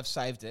 I've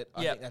saved it.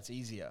 I Yep. think that's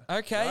easier.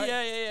 Okay. Right?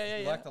 Yeah.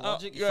 You like the Oh,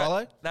 logic? You yeah.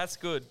 follow? That's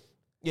good.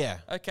 Yeah.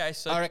 Okay,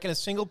 so I reckon a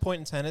single point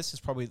in tennis is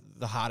probably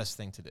the hardest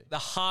thing to do. the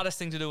hardest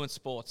thing to do in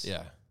sports.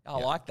 Yeah. I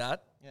Yeah. like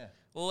that. Yeah.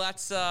 Well,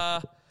 that's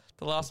the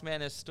last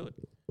man has stood.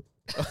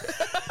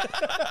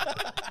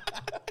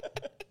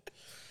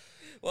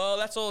 Well,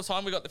 that's all the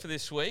time we got for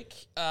this week.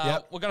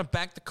 Yep. We're going to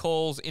bank the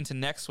calls into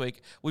next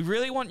week. We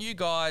really want you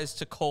guys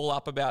to call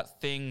up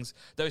about things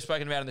that we've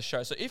spoken about in the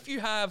show. So if you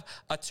have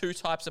a two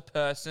types of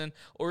person,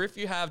 or if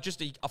you have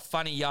just a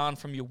funny yarn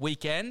from your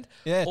weekend.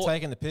 Yeah, or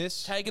taking the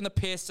piss. Taking the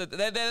piss. So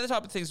they're the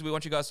type of things that we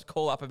want you guys to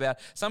call up about.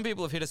 Some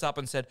people have hit us up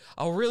and said,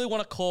 I really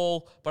want to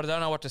call, but I don't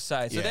know what to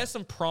say. So Yeah. there's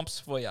some prompts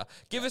for you.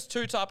 Give us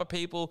two type of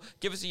people.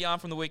 Give us a yarn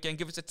from the weekend.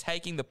 Give us a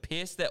taking the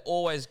piss. They're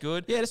always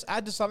good. Yeah, just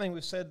add to something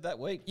we've said that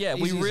week. Yeah,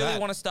 we Easy as really that.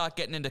 want to start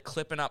getting into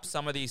clipping up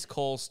some of these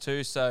calls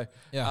too. So,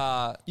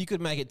 Yeah. You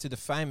could make it to the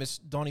famous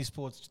Donny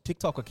Sports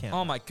TikTok account.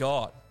 oh my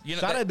God. You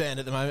know, Shadow banned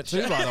at the moment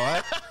too, by the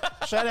way.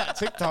 Shout out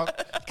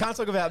TikTok. Can't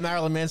talk about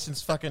Marilyn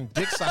Manson's fucking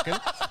dick sucking,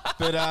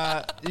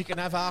 but you can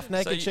have half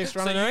naked chicks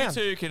running around.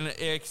 So you too can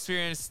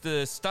experience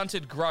the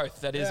stunted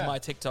growth that is Yeah. my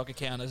TikTok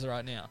account as of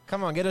right now.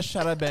 Come on, get us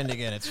shadow banned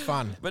again. It's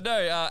fun. But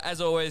no, as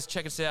always,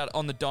 check us out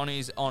on the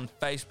Donnies on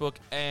Facebook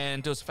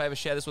and do us a favor,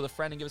 share this with a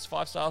friend and give us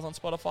 5 stars on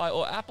Spotify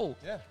or Apple.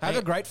 Have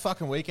a great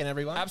fucking weekend,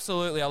 everyone.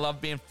 Absolutely. I love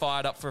being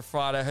fired up for a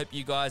Friday. Hope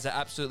you guys are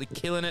absolutely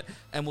killing it,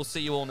 and we'll see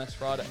you all next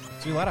Friday.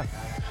 See you later.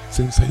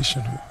 Sensational.